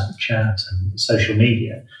on Snapchat and social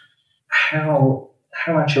media. How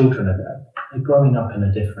our children are growing up in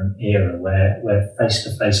a different era where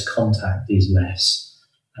face-to-face contact is less,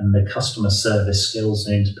 and the customer service skills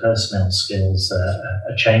and interpersonal skills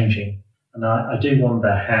are changing. And I do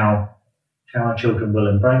wonder how our children will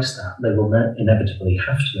embrace that. They will inevitably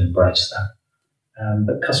have to embrace that.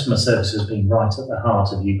 But customer service has been right at the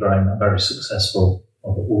heart of you growing that very successful,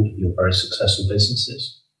 or all of your very successful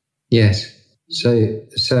businesses. Yes. So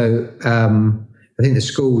I think the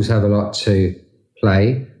schools have a lot to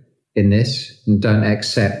play in this, and don't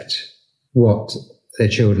accept what their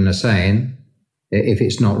children are saying if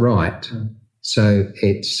it's not right. So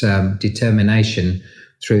it's determination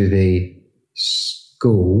through the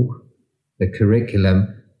school, the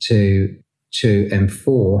curriculum, to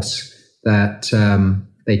enforce that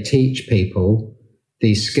they teach people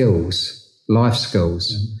these skills, life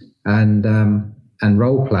skills, and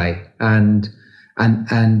role play, and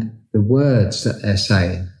the words that they're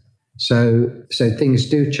saying. So things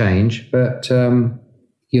do change, but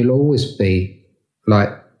you'll always be like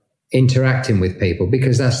interacting with people,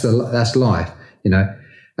 because that's life,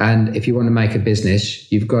 And if you want to make a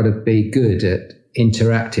business, you've got to be good at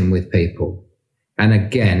interacting with people. And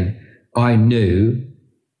again, I knew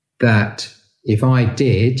that if I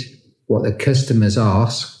did what the customers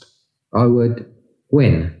asked, I would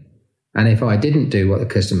win. And if I didn't do what the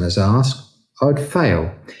customers asked, I would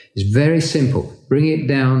fail. It's very simple. Bring it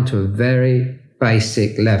down to a very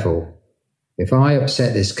basic level. If I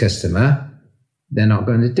upset this customer, they're not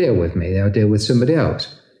going to deal with me. They'll deal with somebody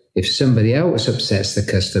else. If somebody else upsets the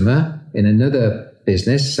customer in another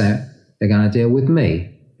business, they're going to deal with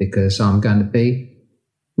me because I'm going to be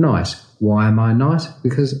nice. Why am I nice?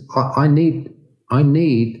 Because I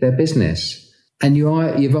need their business. And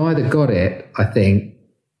you've either got it, I think,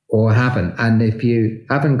 or haven't. And if you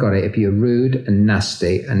haven't got it, if you're rude and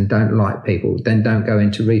nasty and don't like people, then don't go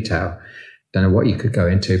into retail. Don't know what you could go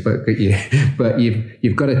into, but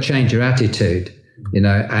you've got to change your attitude,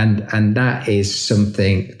 and that is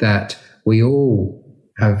something that we all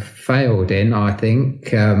have failed in, I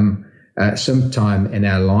think, at some time in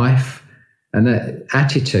our life, and that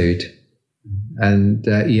attitude, and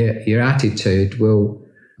your attitude will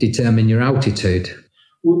determine your altitude.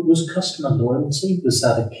 Was customer loyalty, was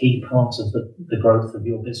that a key part of the growth of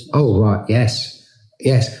your business? Oh, right, yes.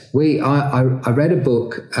 I read a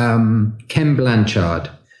book, Ken Blanchard,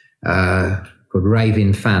 called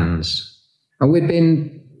Raving Fans. And we'd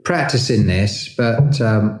been practicing this, but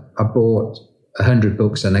I bought 100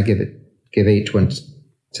 books and I give each one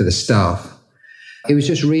to the staff. It was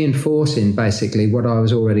just reinforcing basically what I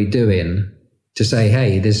was already doing to say,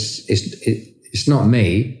 hey, it's not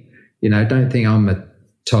me. Don't think I'm a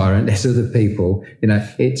tyrant. There's other people.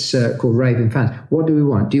 It's called Raving Fans. What do we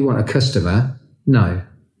want? Do you want a customer? No.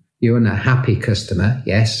 You want a happy customer?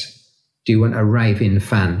 Yes. Do you want a raving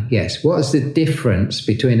fan? Yes. What is the difference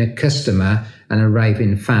between a customer and a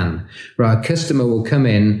raving fan? Right, a customer will come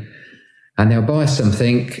in and they'll buy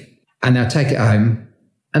something and they'll take it home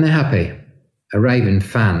and they're happy. A raving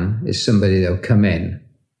fan is somebody that'll come in,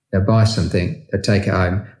 they'll buy something, they'll take it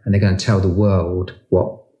home, and they're going to tell the world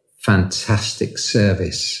what fantastic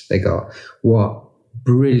service they got. What a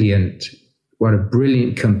brilliant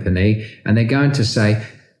company. And they're going to say,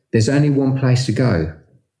 there's only one place to go,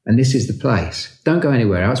 and this is the place. Don't go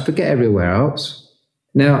anywhere else. Forget everywhere else.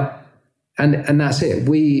 Now, and that's it.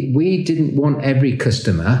 We didn't want every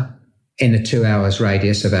customer in a 2 hours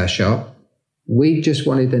radius of our shop. We just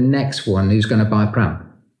wanted the next one who's going to buy a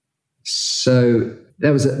pram. So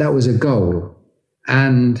that was a goal.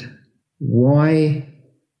 And why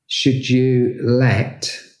should you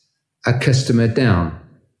let a customer down?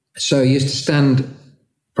 So I used to stand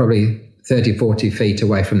probably 30, 40 feet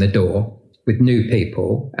away from the door with new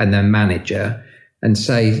people and their manager and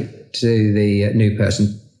say to the new person,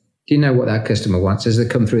 do you know what that customer wants as they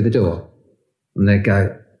come through the door? And they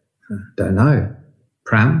go, don't know.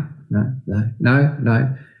 Pram?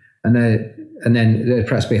 No. And then there'd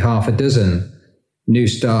perhaps be half a dozen new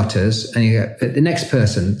starters. And you go, the next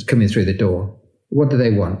person coming through the door, what do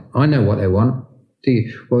they want? I know what they want.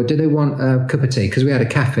 Do they want a cup of tea? Because we had a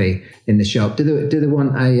cafe in the shop. Do they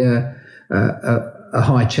want a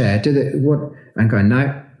high chair? Do they what? I'm going,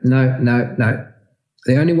 no.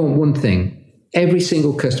 They only want one thing. Every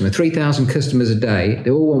single customer, 3,000 customers a day,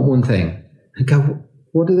 they all want one thing. And go,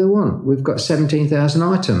 what do they want? We've got 17,000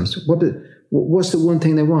 items. What's the one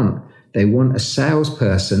thing they want? They want a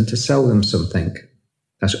salesperson to sell them something.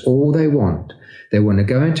 That's all they want. They want to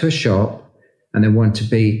go into a shop and they want to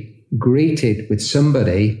be greeted with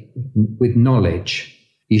somebody with knowledge.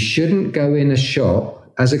 You shouldn't go in a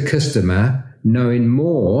shop as a customer knowing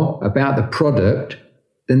more about the product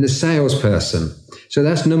than the salesperson. So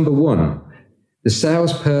that's number one. The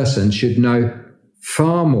salesperson should know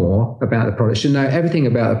far more about the product, should know everything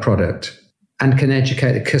about the product and can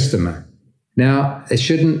educate the customer. Now, they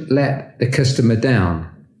shouldn't let the customer down.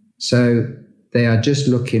 So they are just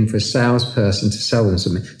looking for a salesperson to sell them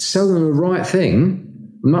something. Sell them the right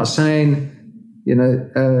thing. I'm not saying,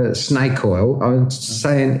 snake oil. I'm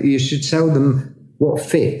saying you should sell them what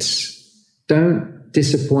fits. Don't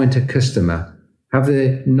disappoint a customer. Have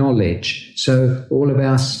the knowledge. So all of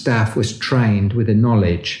our staff was trained with the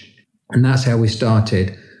knowledge. And that's how we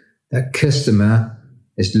started. That customer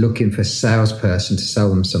is looking for a salesperson to sell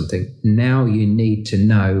them something. Now you need to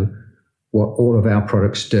know what all of our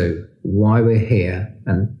products do, why we're here,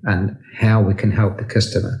 and how we can help the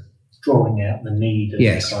customer. Drawing out the need of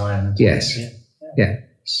the client. Yes. Yeah.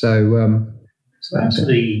 So out of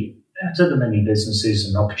the many businesses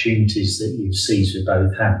and opportunities that you've seized with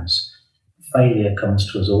both hands, failure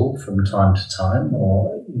comes to us all from time to time,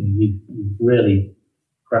 or you really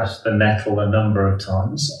grasped the nettle a number of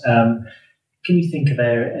times. Can you think of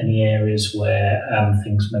any areas where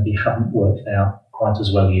things maybe haven't worked out quite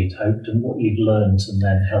as well you'd hoped, and what you've learned and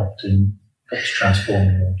then helped transform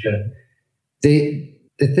your journey?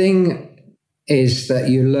 The thing is that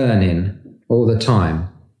you're learning all the time,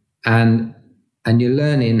 and you're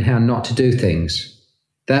learning how not to do things.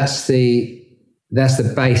 That's the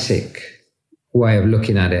basic way of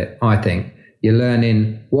looking at it, I think. You're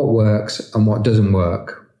learning what works and what doesn't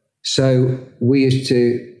work. So we used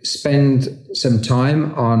to spend some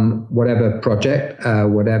time on whatever project,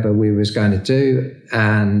 whatever we was going to do,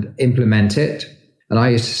 and implement it. And I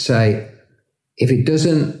used to say, if it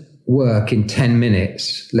doesn't work in 10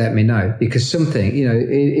 minutes, let me know. Because something,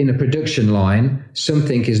 in a production line,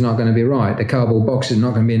 something is not going to be right. The cardboard box is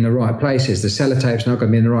not going to be in the right places. The sellotape's not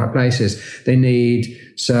going to be in the right places. They need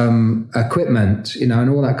some equipment, and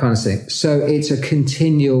all that kind of thing. So it's a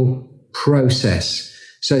continual process.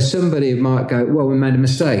 So somebody might go, well, we made a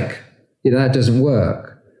mistake. That doesn't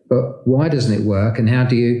work. But why doesn't it work? And how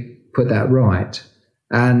do you put that right?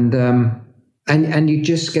 And you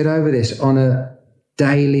just get over this on a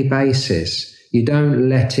daily basis. You don't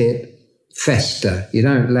let it fester. You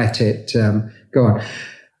don't let it go on.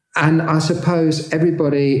 And I suppose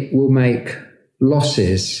everybody will make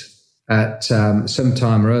losses at some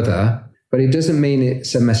time or other, but it doesn't mean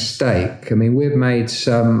it's a mistake. I mean, we've made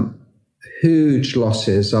some huge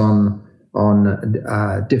losses on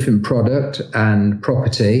different product and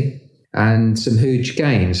property, and some huge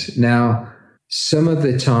gains. Now, some of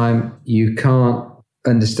the time you can't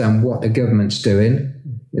understand what the government's doing,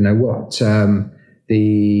 what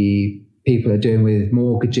the people are doing with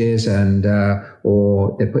mortgages, and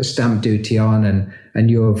or they put stamp duty on, and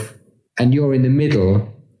you're in the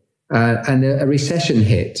middle, and a recession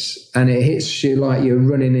hits, and it hits you like you're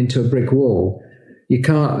running into a brick wall. You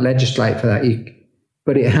can't legislate for that,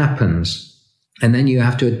 but it happens. And then you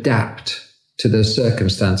have to adapt to those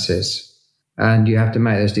circumstances, and you have to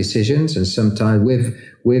make those decisions. And sometimes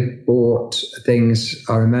we've bought things.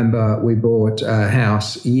 I remember we bought a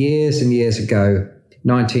house years and years ago,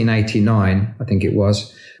 1989, I think it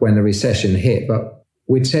was, when the recession hit. But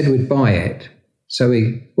we'd said we'd buy it, so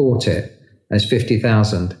we bought it. It's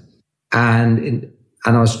 50,000, and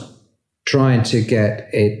I was trying to get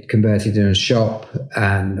it converted in a shop,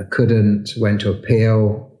 and couldn't. Went to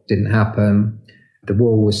appeal, didn't happen. The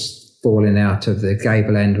wall was falling out of the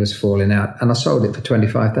gable end was falling out, and I sold it for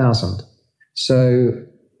 25,000. So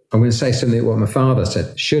I'm going to say something what my father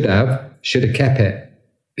said. Should have kept it,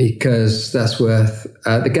 because that's worth.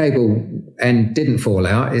 The gable end didn't fall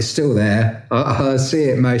out; it's still there. I see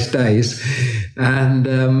it most days, and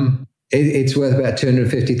it's worth about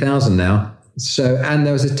 250,000 now. So, and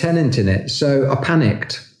there was a tenant in it, so I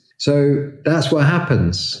panicked. So that's what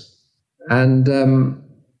happens, and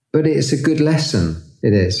but it's a good lesson.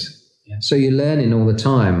 It is. Yeah. So you're learning all the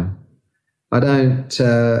time. I don't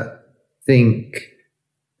think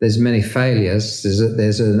there's many failures.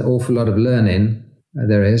 There's an awful lot of learning.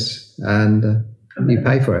 There is, and you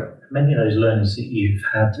pay for it. Many of those learnings that you've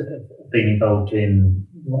had been involved in,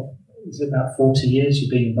 what is it, about 40 years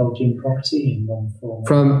you've been involved in property in one form?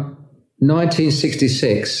 From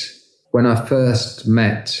 1966, when I first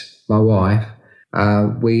met my wife,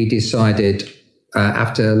 we decided,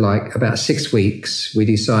 after like about 6 weeks, we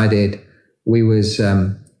decided we was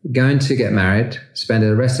going to get married, spend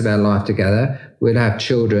the rest of our life together, we'd have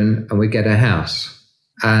children, and we'd get a house.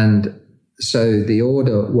 And so the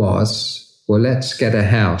order was, well, let's get a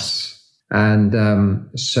house. And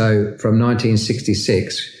so from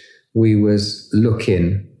 1966, we was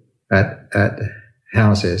looking at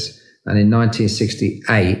houses. And in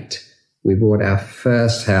 1968, we bought our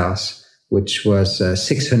first house, which was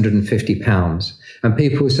 £650. And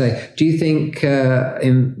people say, do you think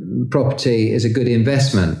in property is a good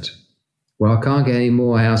investment? Well, I can't get any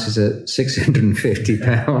more houses at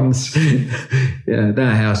 £650. Yeah,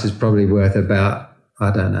 that house is probably worth about, I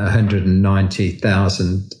don't know,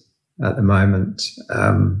 190,000 at the moment.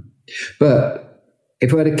 But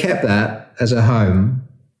if I'd have kept that as a home,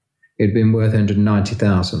 it'd been worth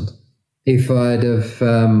 190,000. If I'd have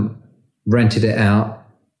rented it out,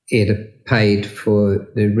 it'd have paid for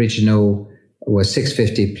the original, was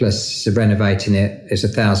 650 plus renovating it is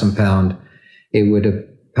 £1,000. It would have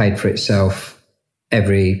paid for itself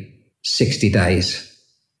every 60 days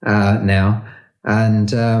now.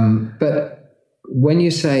 And but when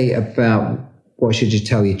you say about what should you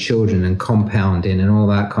tell your children and compounding and all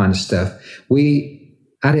that kind of stuff, we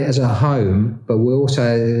had it as a home, but we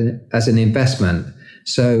also as an investment.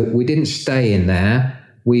 So we didn't stay in there.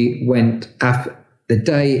 We went after the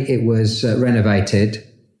day it was renovated.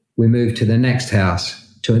 We moved to the next house,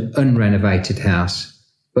 to an unrenovated house.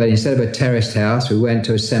 But instead of a terraced house, we went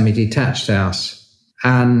to a semi-detached house.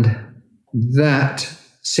 And that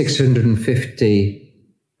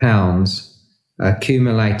 £650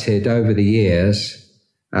 accumulated over the years.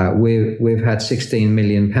 we've had £16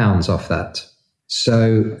 million off that.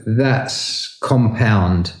 So that's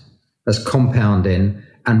compounding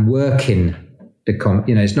and working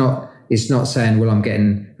it's not saying, well, I'm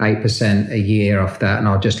getting 8% a year off that and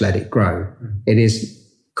I'll just let it grow. It is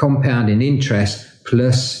compounding interest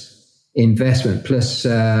plus investment plus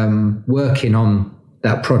working on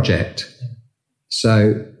that project.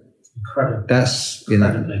 So that's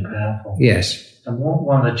incredibly powerful. Yes. And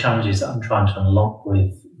one of the challenges that I'm trying to unlock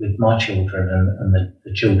with my children and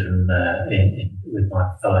the children with my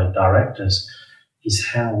fellow directors is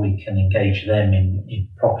how we can engage them in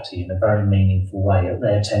property in a very meaningful way at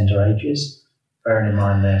their tender ages. Bearing in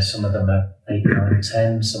mind some of them are 8, 9,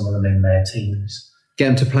 10, some of them in their teens. Get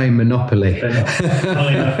them to play Monopoly. They're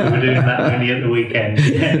not enough we were doing that only at the weekend.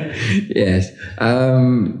 Yes.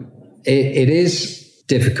 It is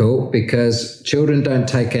difficult because children don't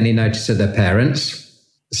take any notice of their parents.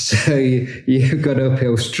 So you've got an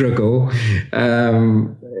uphill struggle.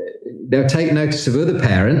 They'll take notice of other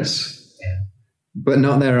parents, but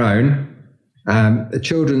not their own. The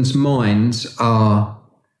children's minds are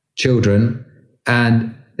children,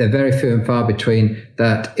 and they're very few and far between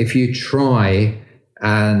that if you try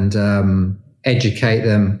and educate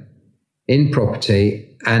them in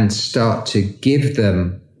property and start to give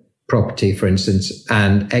them property, for instance,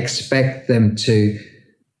 and expect them to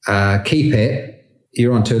keep it,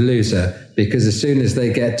 you're onto a loser, because as soon as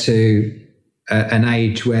they get to an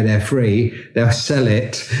age where they're free, they'll sell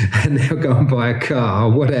it and they'll go and buy a car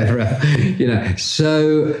or whatever,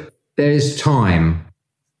 So there is time,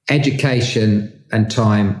 education and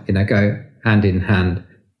time, go hand in hand.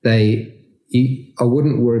 I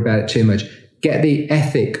wouldn't worry about it too much. Get the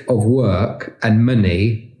ethic of work and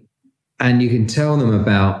money, and you can tell them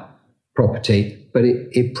about property, but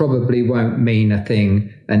it probably won't mean a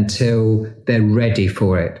thing until they're ready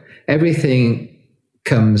for it. Everything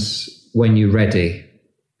comes when you're ready.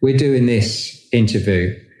 We're doing this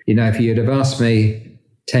interview. If you'd have asked me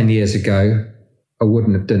 10 years ago, I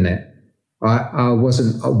wouldn't have done it. I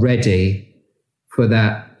wasn't ready for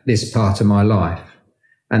this part of my life.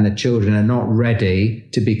 And the children are not ready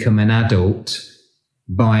to become an adult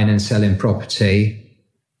buying and selling property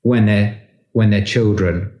when they're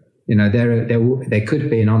children. There could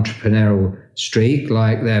be an entrepreneurial streak,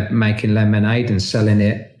 like they're making lemonade and selling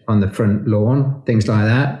it on the front lawn, things like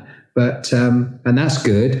that. But and that's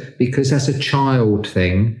good because that's a child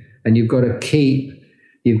thing, and you've got to keep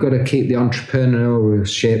the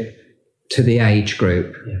entrepreneurship to the age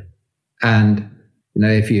group. Yeah. And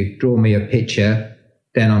if you draw me a picture,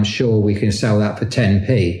 then I'm sure we can sell that for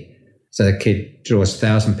 10p. So the kid draws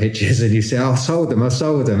 1,000 pictures and you say, I sold them. Okay.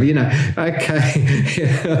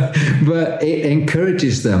 But it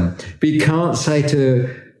encourages them. But you can't say to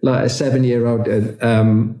like a 7-year-old,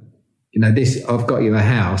 this, I've got you a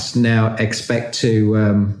house. Now I expect you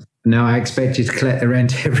to collect the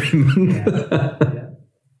rent every month.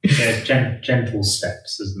 Yeah, gentle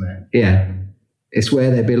steps, isn't it? Yeah. It's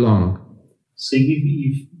where they belong. So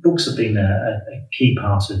books have been a key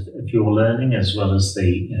part of your learning, as well as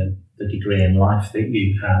the degree in life that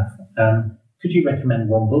you have. Could you recommend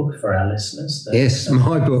one book for our listeners? Yes,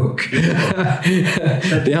 my book.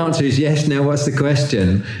 The answer is yes. Now, what's the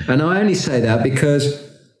question? And I only say that because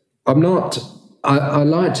I like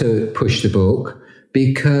to push the book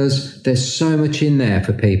because there's so much in there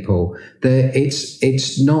for people.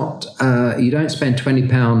 It's not, you don't spend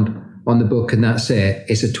 £20 on the book and that's it.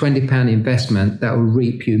 It's a £20 investment that will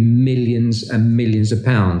reap you millions and millions of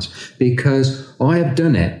pounds, because I have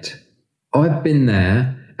done it. I've been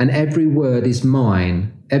there, and every word is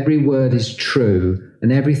mine. Every word is true,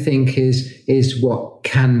 and everything is what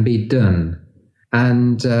can be done.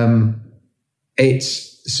 And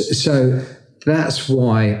so that's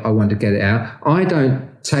why I want to get it out. I don't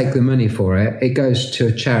take the money for it. It goes to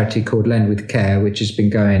a charity called Lend with Care, which has been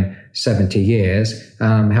going 70 years,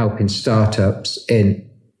 helping startups in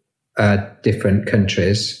different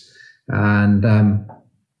countries. And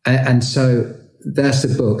so that's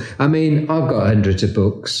the book. I mean, I've got hundreds of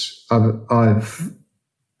books. I've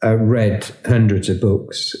read hundreds of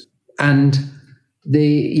books, and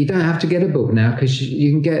you don't have to get a book now because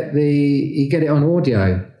you can get it on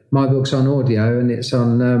audio. My book's on audio and it's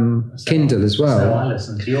on Kindle as well. So I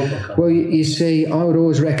listen to your book. Well, you see, I would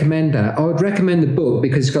always recommend that. I would recommend the book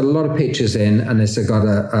because it's got a lot of pictures in, and it's got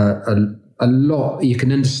a lot you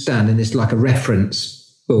can understand, and it's like a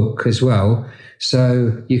reference book as well.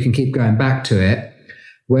 So you can keep going back to it.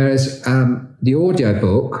 Whereas the audio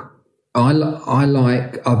book,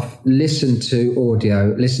 I've listened to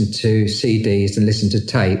audio, listened to CDs and listened to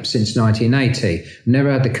tapes since 1980.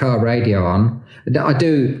 Never had the car radio on. I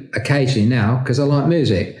do occasionally now because I like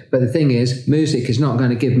music. But the thing is, music is not going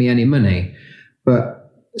to give me any money.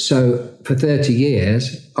 But so for 30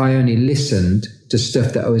 years, I only listened to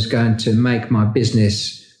stuff that was going to make my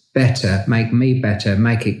business better, make me better,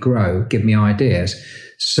 make it grow, give me ideas.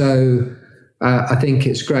 So I think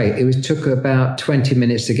it's great. It took about 20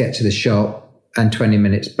 minutes to get to the shop and 20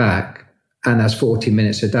 minutes back. And that's 40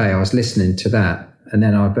 minutes a day. I was listening to that. And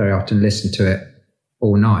then I would very often listen to it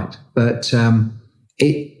all night. But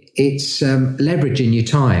it's leveraging your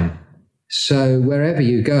time. So wherever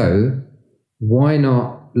you go, why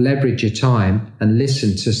not leverage your time and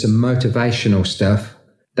listen to some motivational stuff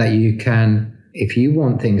that you can, if you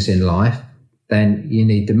want things in life, then you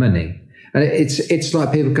need the money. And it's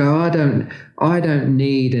like people go, I don't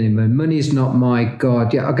need any money. Money's not my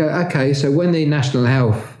God. Yeah, I go, okay, so when the National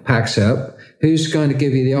Health packs up, who's going to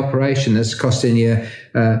give you the operation that's costing you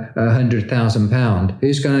 £100,000?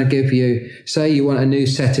 Who's going to give you, say you want a new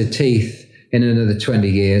set of teeth in another 20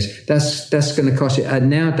 years, that's going to cost you,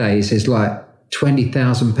 nowadays is like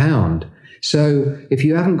 £20,000. So if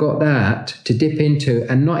you haven't got that to dip into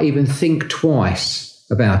and not even think twice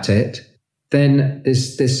about it, then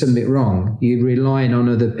there's something wrong. You're relying on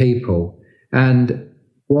other people. And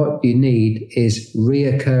what you need is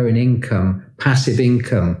reoccurring income, passive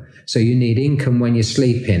income. So you need income when you're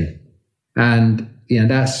sleeping. And,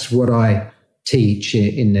 that's what I teach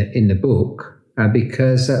in the book,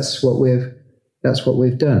 because that's what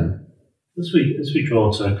we've done. As we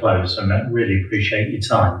draw to a close, and I really appreciate your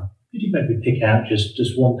time, could you maybe pick out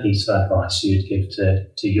just one piece of advice you'd give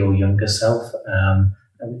to your younger self,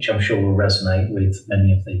 which I'm sure will resonate with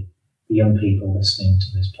many of the young people listening to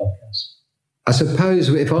this podcast? I suppose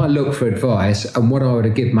if I look for advice and what I would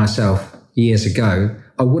have given myself years ago,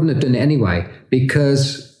 I wouldn't have done it anyway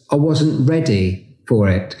because I wasn't ready for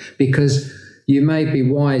it. Because you may be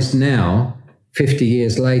wise now, 50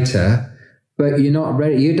 years later, but you're not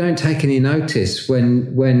ready. You don't take any notice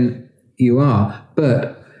when you are.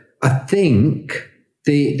 But I think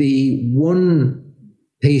the one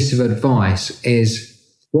piece of advice is,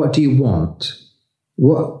 what do you want?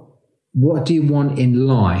 What do you want in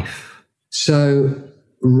life? So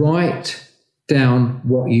write down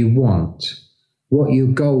what you want, what your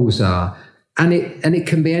goals are. And it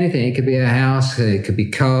can be anything. It could be a house, it could be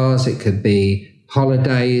cars, it could be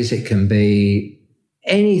holidays, it can be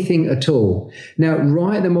anything at all. Now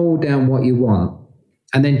write them all down what you want.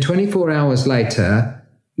 And then 24 hours later,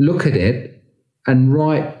 look at it and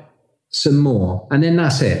write some more. And then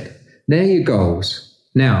that's it. They're your goals.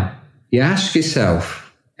 Now, you ask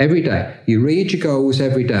yourself every day, you read your goals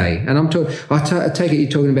every day. And I take it you're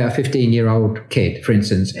talking about a 15-year-old kid, for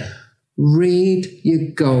instance. Yeah. Read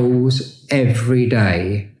your goals every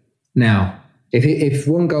day. Now, if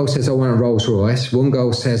one goal says I want a Rolls Royce, one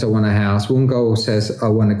goal says I want a house, one goal says I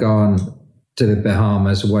want to go on to the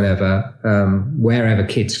Bahamas or whatever, wherever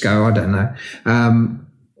kids go, I don't know,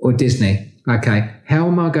 or Disney. Okay, how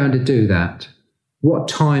am I going to do that? What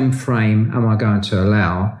time frame am I going to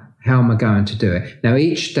allow? How am I going to do it? Now,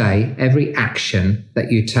 each day, every action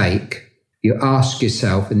that you take, you ask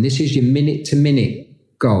yourself, and this is your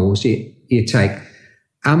minute-to-minute goals you take,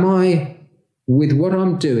 am I, with what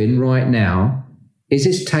I'm doing right now, is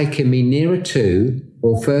this taking me nearer to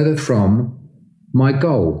or further from my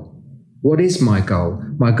goal? What is my goal?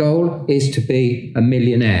 My goal is to be a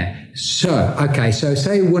millionaire. So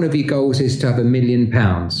say one of your goals is to have £1 million.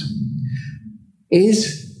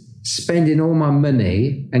 Is spending all my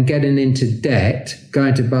money and getting into debt,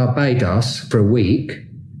 going to Barbados for a week,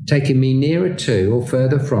 taking me nearer to or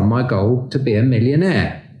further from my goal to be a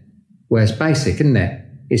millionaire? Well, it's basic, isn't it?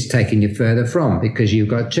 It's taking you further from, because you've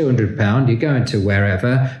got £200, you're going to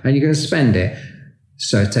wherever and you're going to spend it.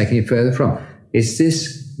 So it's taking you further from. Is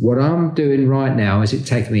this what I'm doing right now? Is it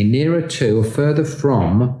taking me nearer to or further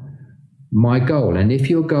from my goal? And if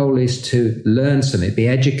your goal is to learn something, be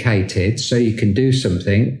educated so you can do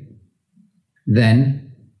something,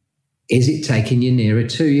 then is it taking you nearer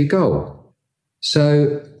to your goal?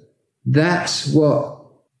 So that's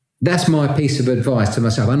my piece of advice to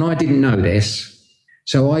myself. And I didn't know this.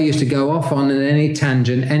 So I used to go off on any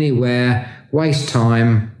tangent, anywhere, waste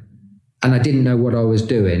time, and I didn't know what I was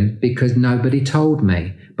doing because nobody told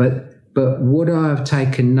me. But would I have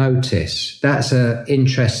taken notice? That's an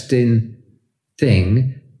interesting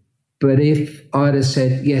thing. But if I'd have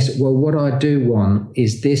said, yes, well, what I do want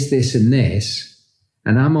is this, this, and this,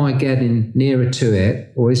 and am I getting nearer to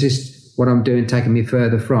it, or is this what I'm doing taking me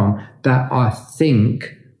further from, that I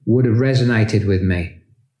think would have resonated with me.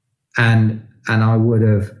 and I would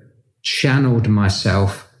have channeled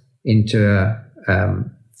myself into a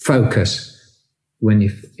focus. When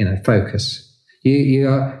you focus, you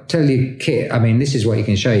tell your kid. I mean, this is what you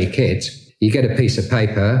can show your kids. You get a piece of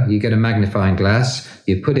paper, you get a magnifying glass,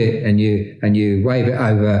 you put it and you wave it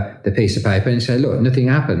over the piece of paper and you say, look, nothing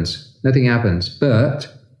happens. But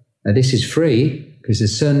this is free because the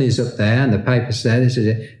sun is up there and the paper's there. This is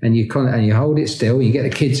it. And you hold it still. You get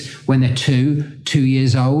the kids when they're 2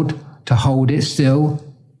 years old to hold it still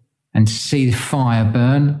and see the fire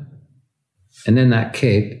burn. And then that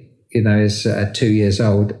kid, is 2 years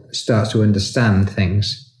old, starts to understand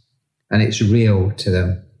things and it's real to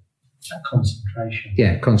them. Concentration.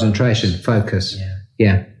 Yeah, concentration, focus.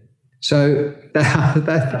 Yeah. So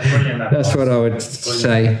that's what I would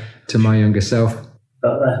say to my younger self.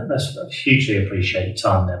 But that's hugely appreciate your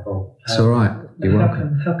time, Neville. It's all right. You're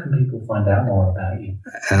welcome. How can people find out more about you?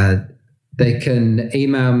 They can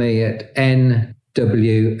email me at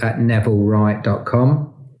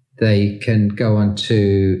nw@nevillewright.com. They can go on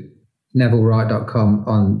to nevillewright.com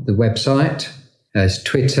on the website. There's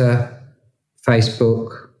Twitter,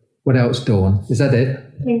 Facebook. What else, Dawn? Is that it?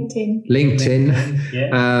 LinkedIn. Yeah.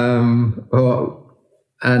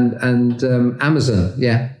 And Amazon.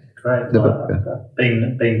 Yeah. Great. Well, I've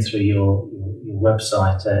been through your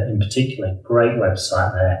website in particular. Great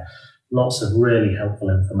website there. Lots of really helpful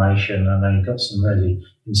information. I know you've got some really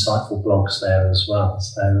insightful blogs there as well.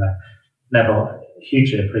 So, Neville,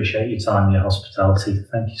 hugely appreciate your time and your hospitality.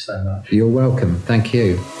 Thank you so much. You're welcome. Thank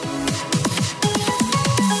you.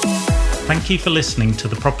 Thank you for listening to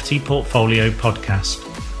the Property Portfolio Podcast.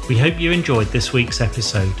 We hope you enjoyed this week's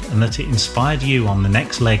episode and that it inspired you on the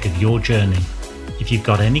next leg of your journey. If you've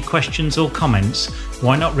got any questions or comments,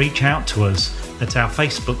 why not reach out to us at our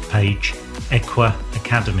Facebook page, Equa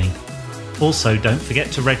Academy. Also, don't forget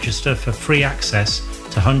to register for free access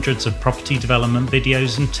to hundreds of property development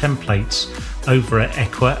videos and templates over at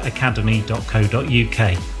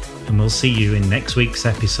equaacademy.co.uk, and we'll see you in next week's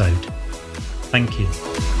episode. Thank you.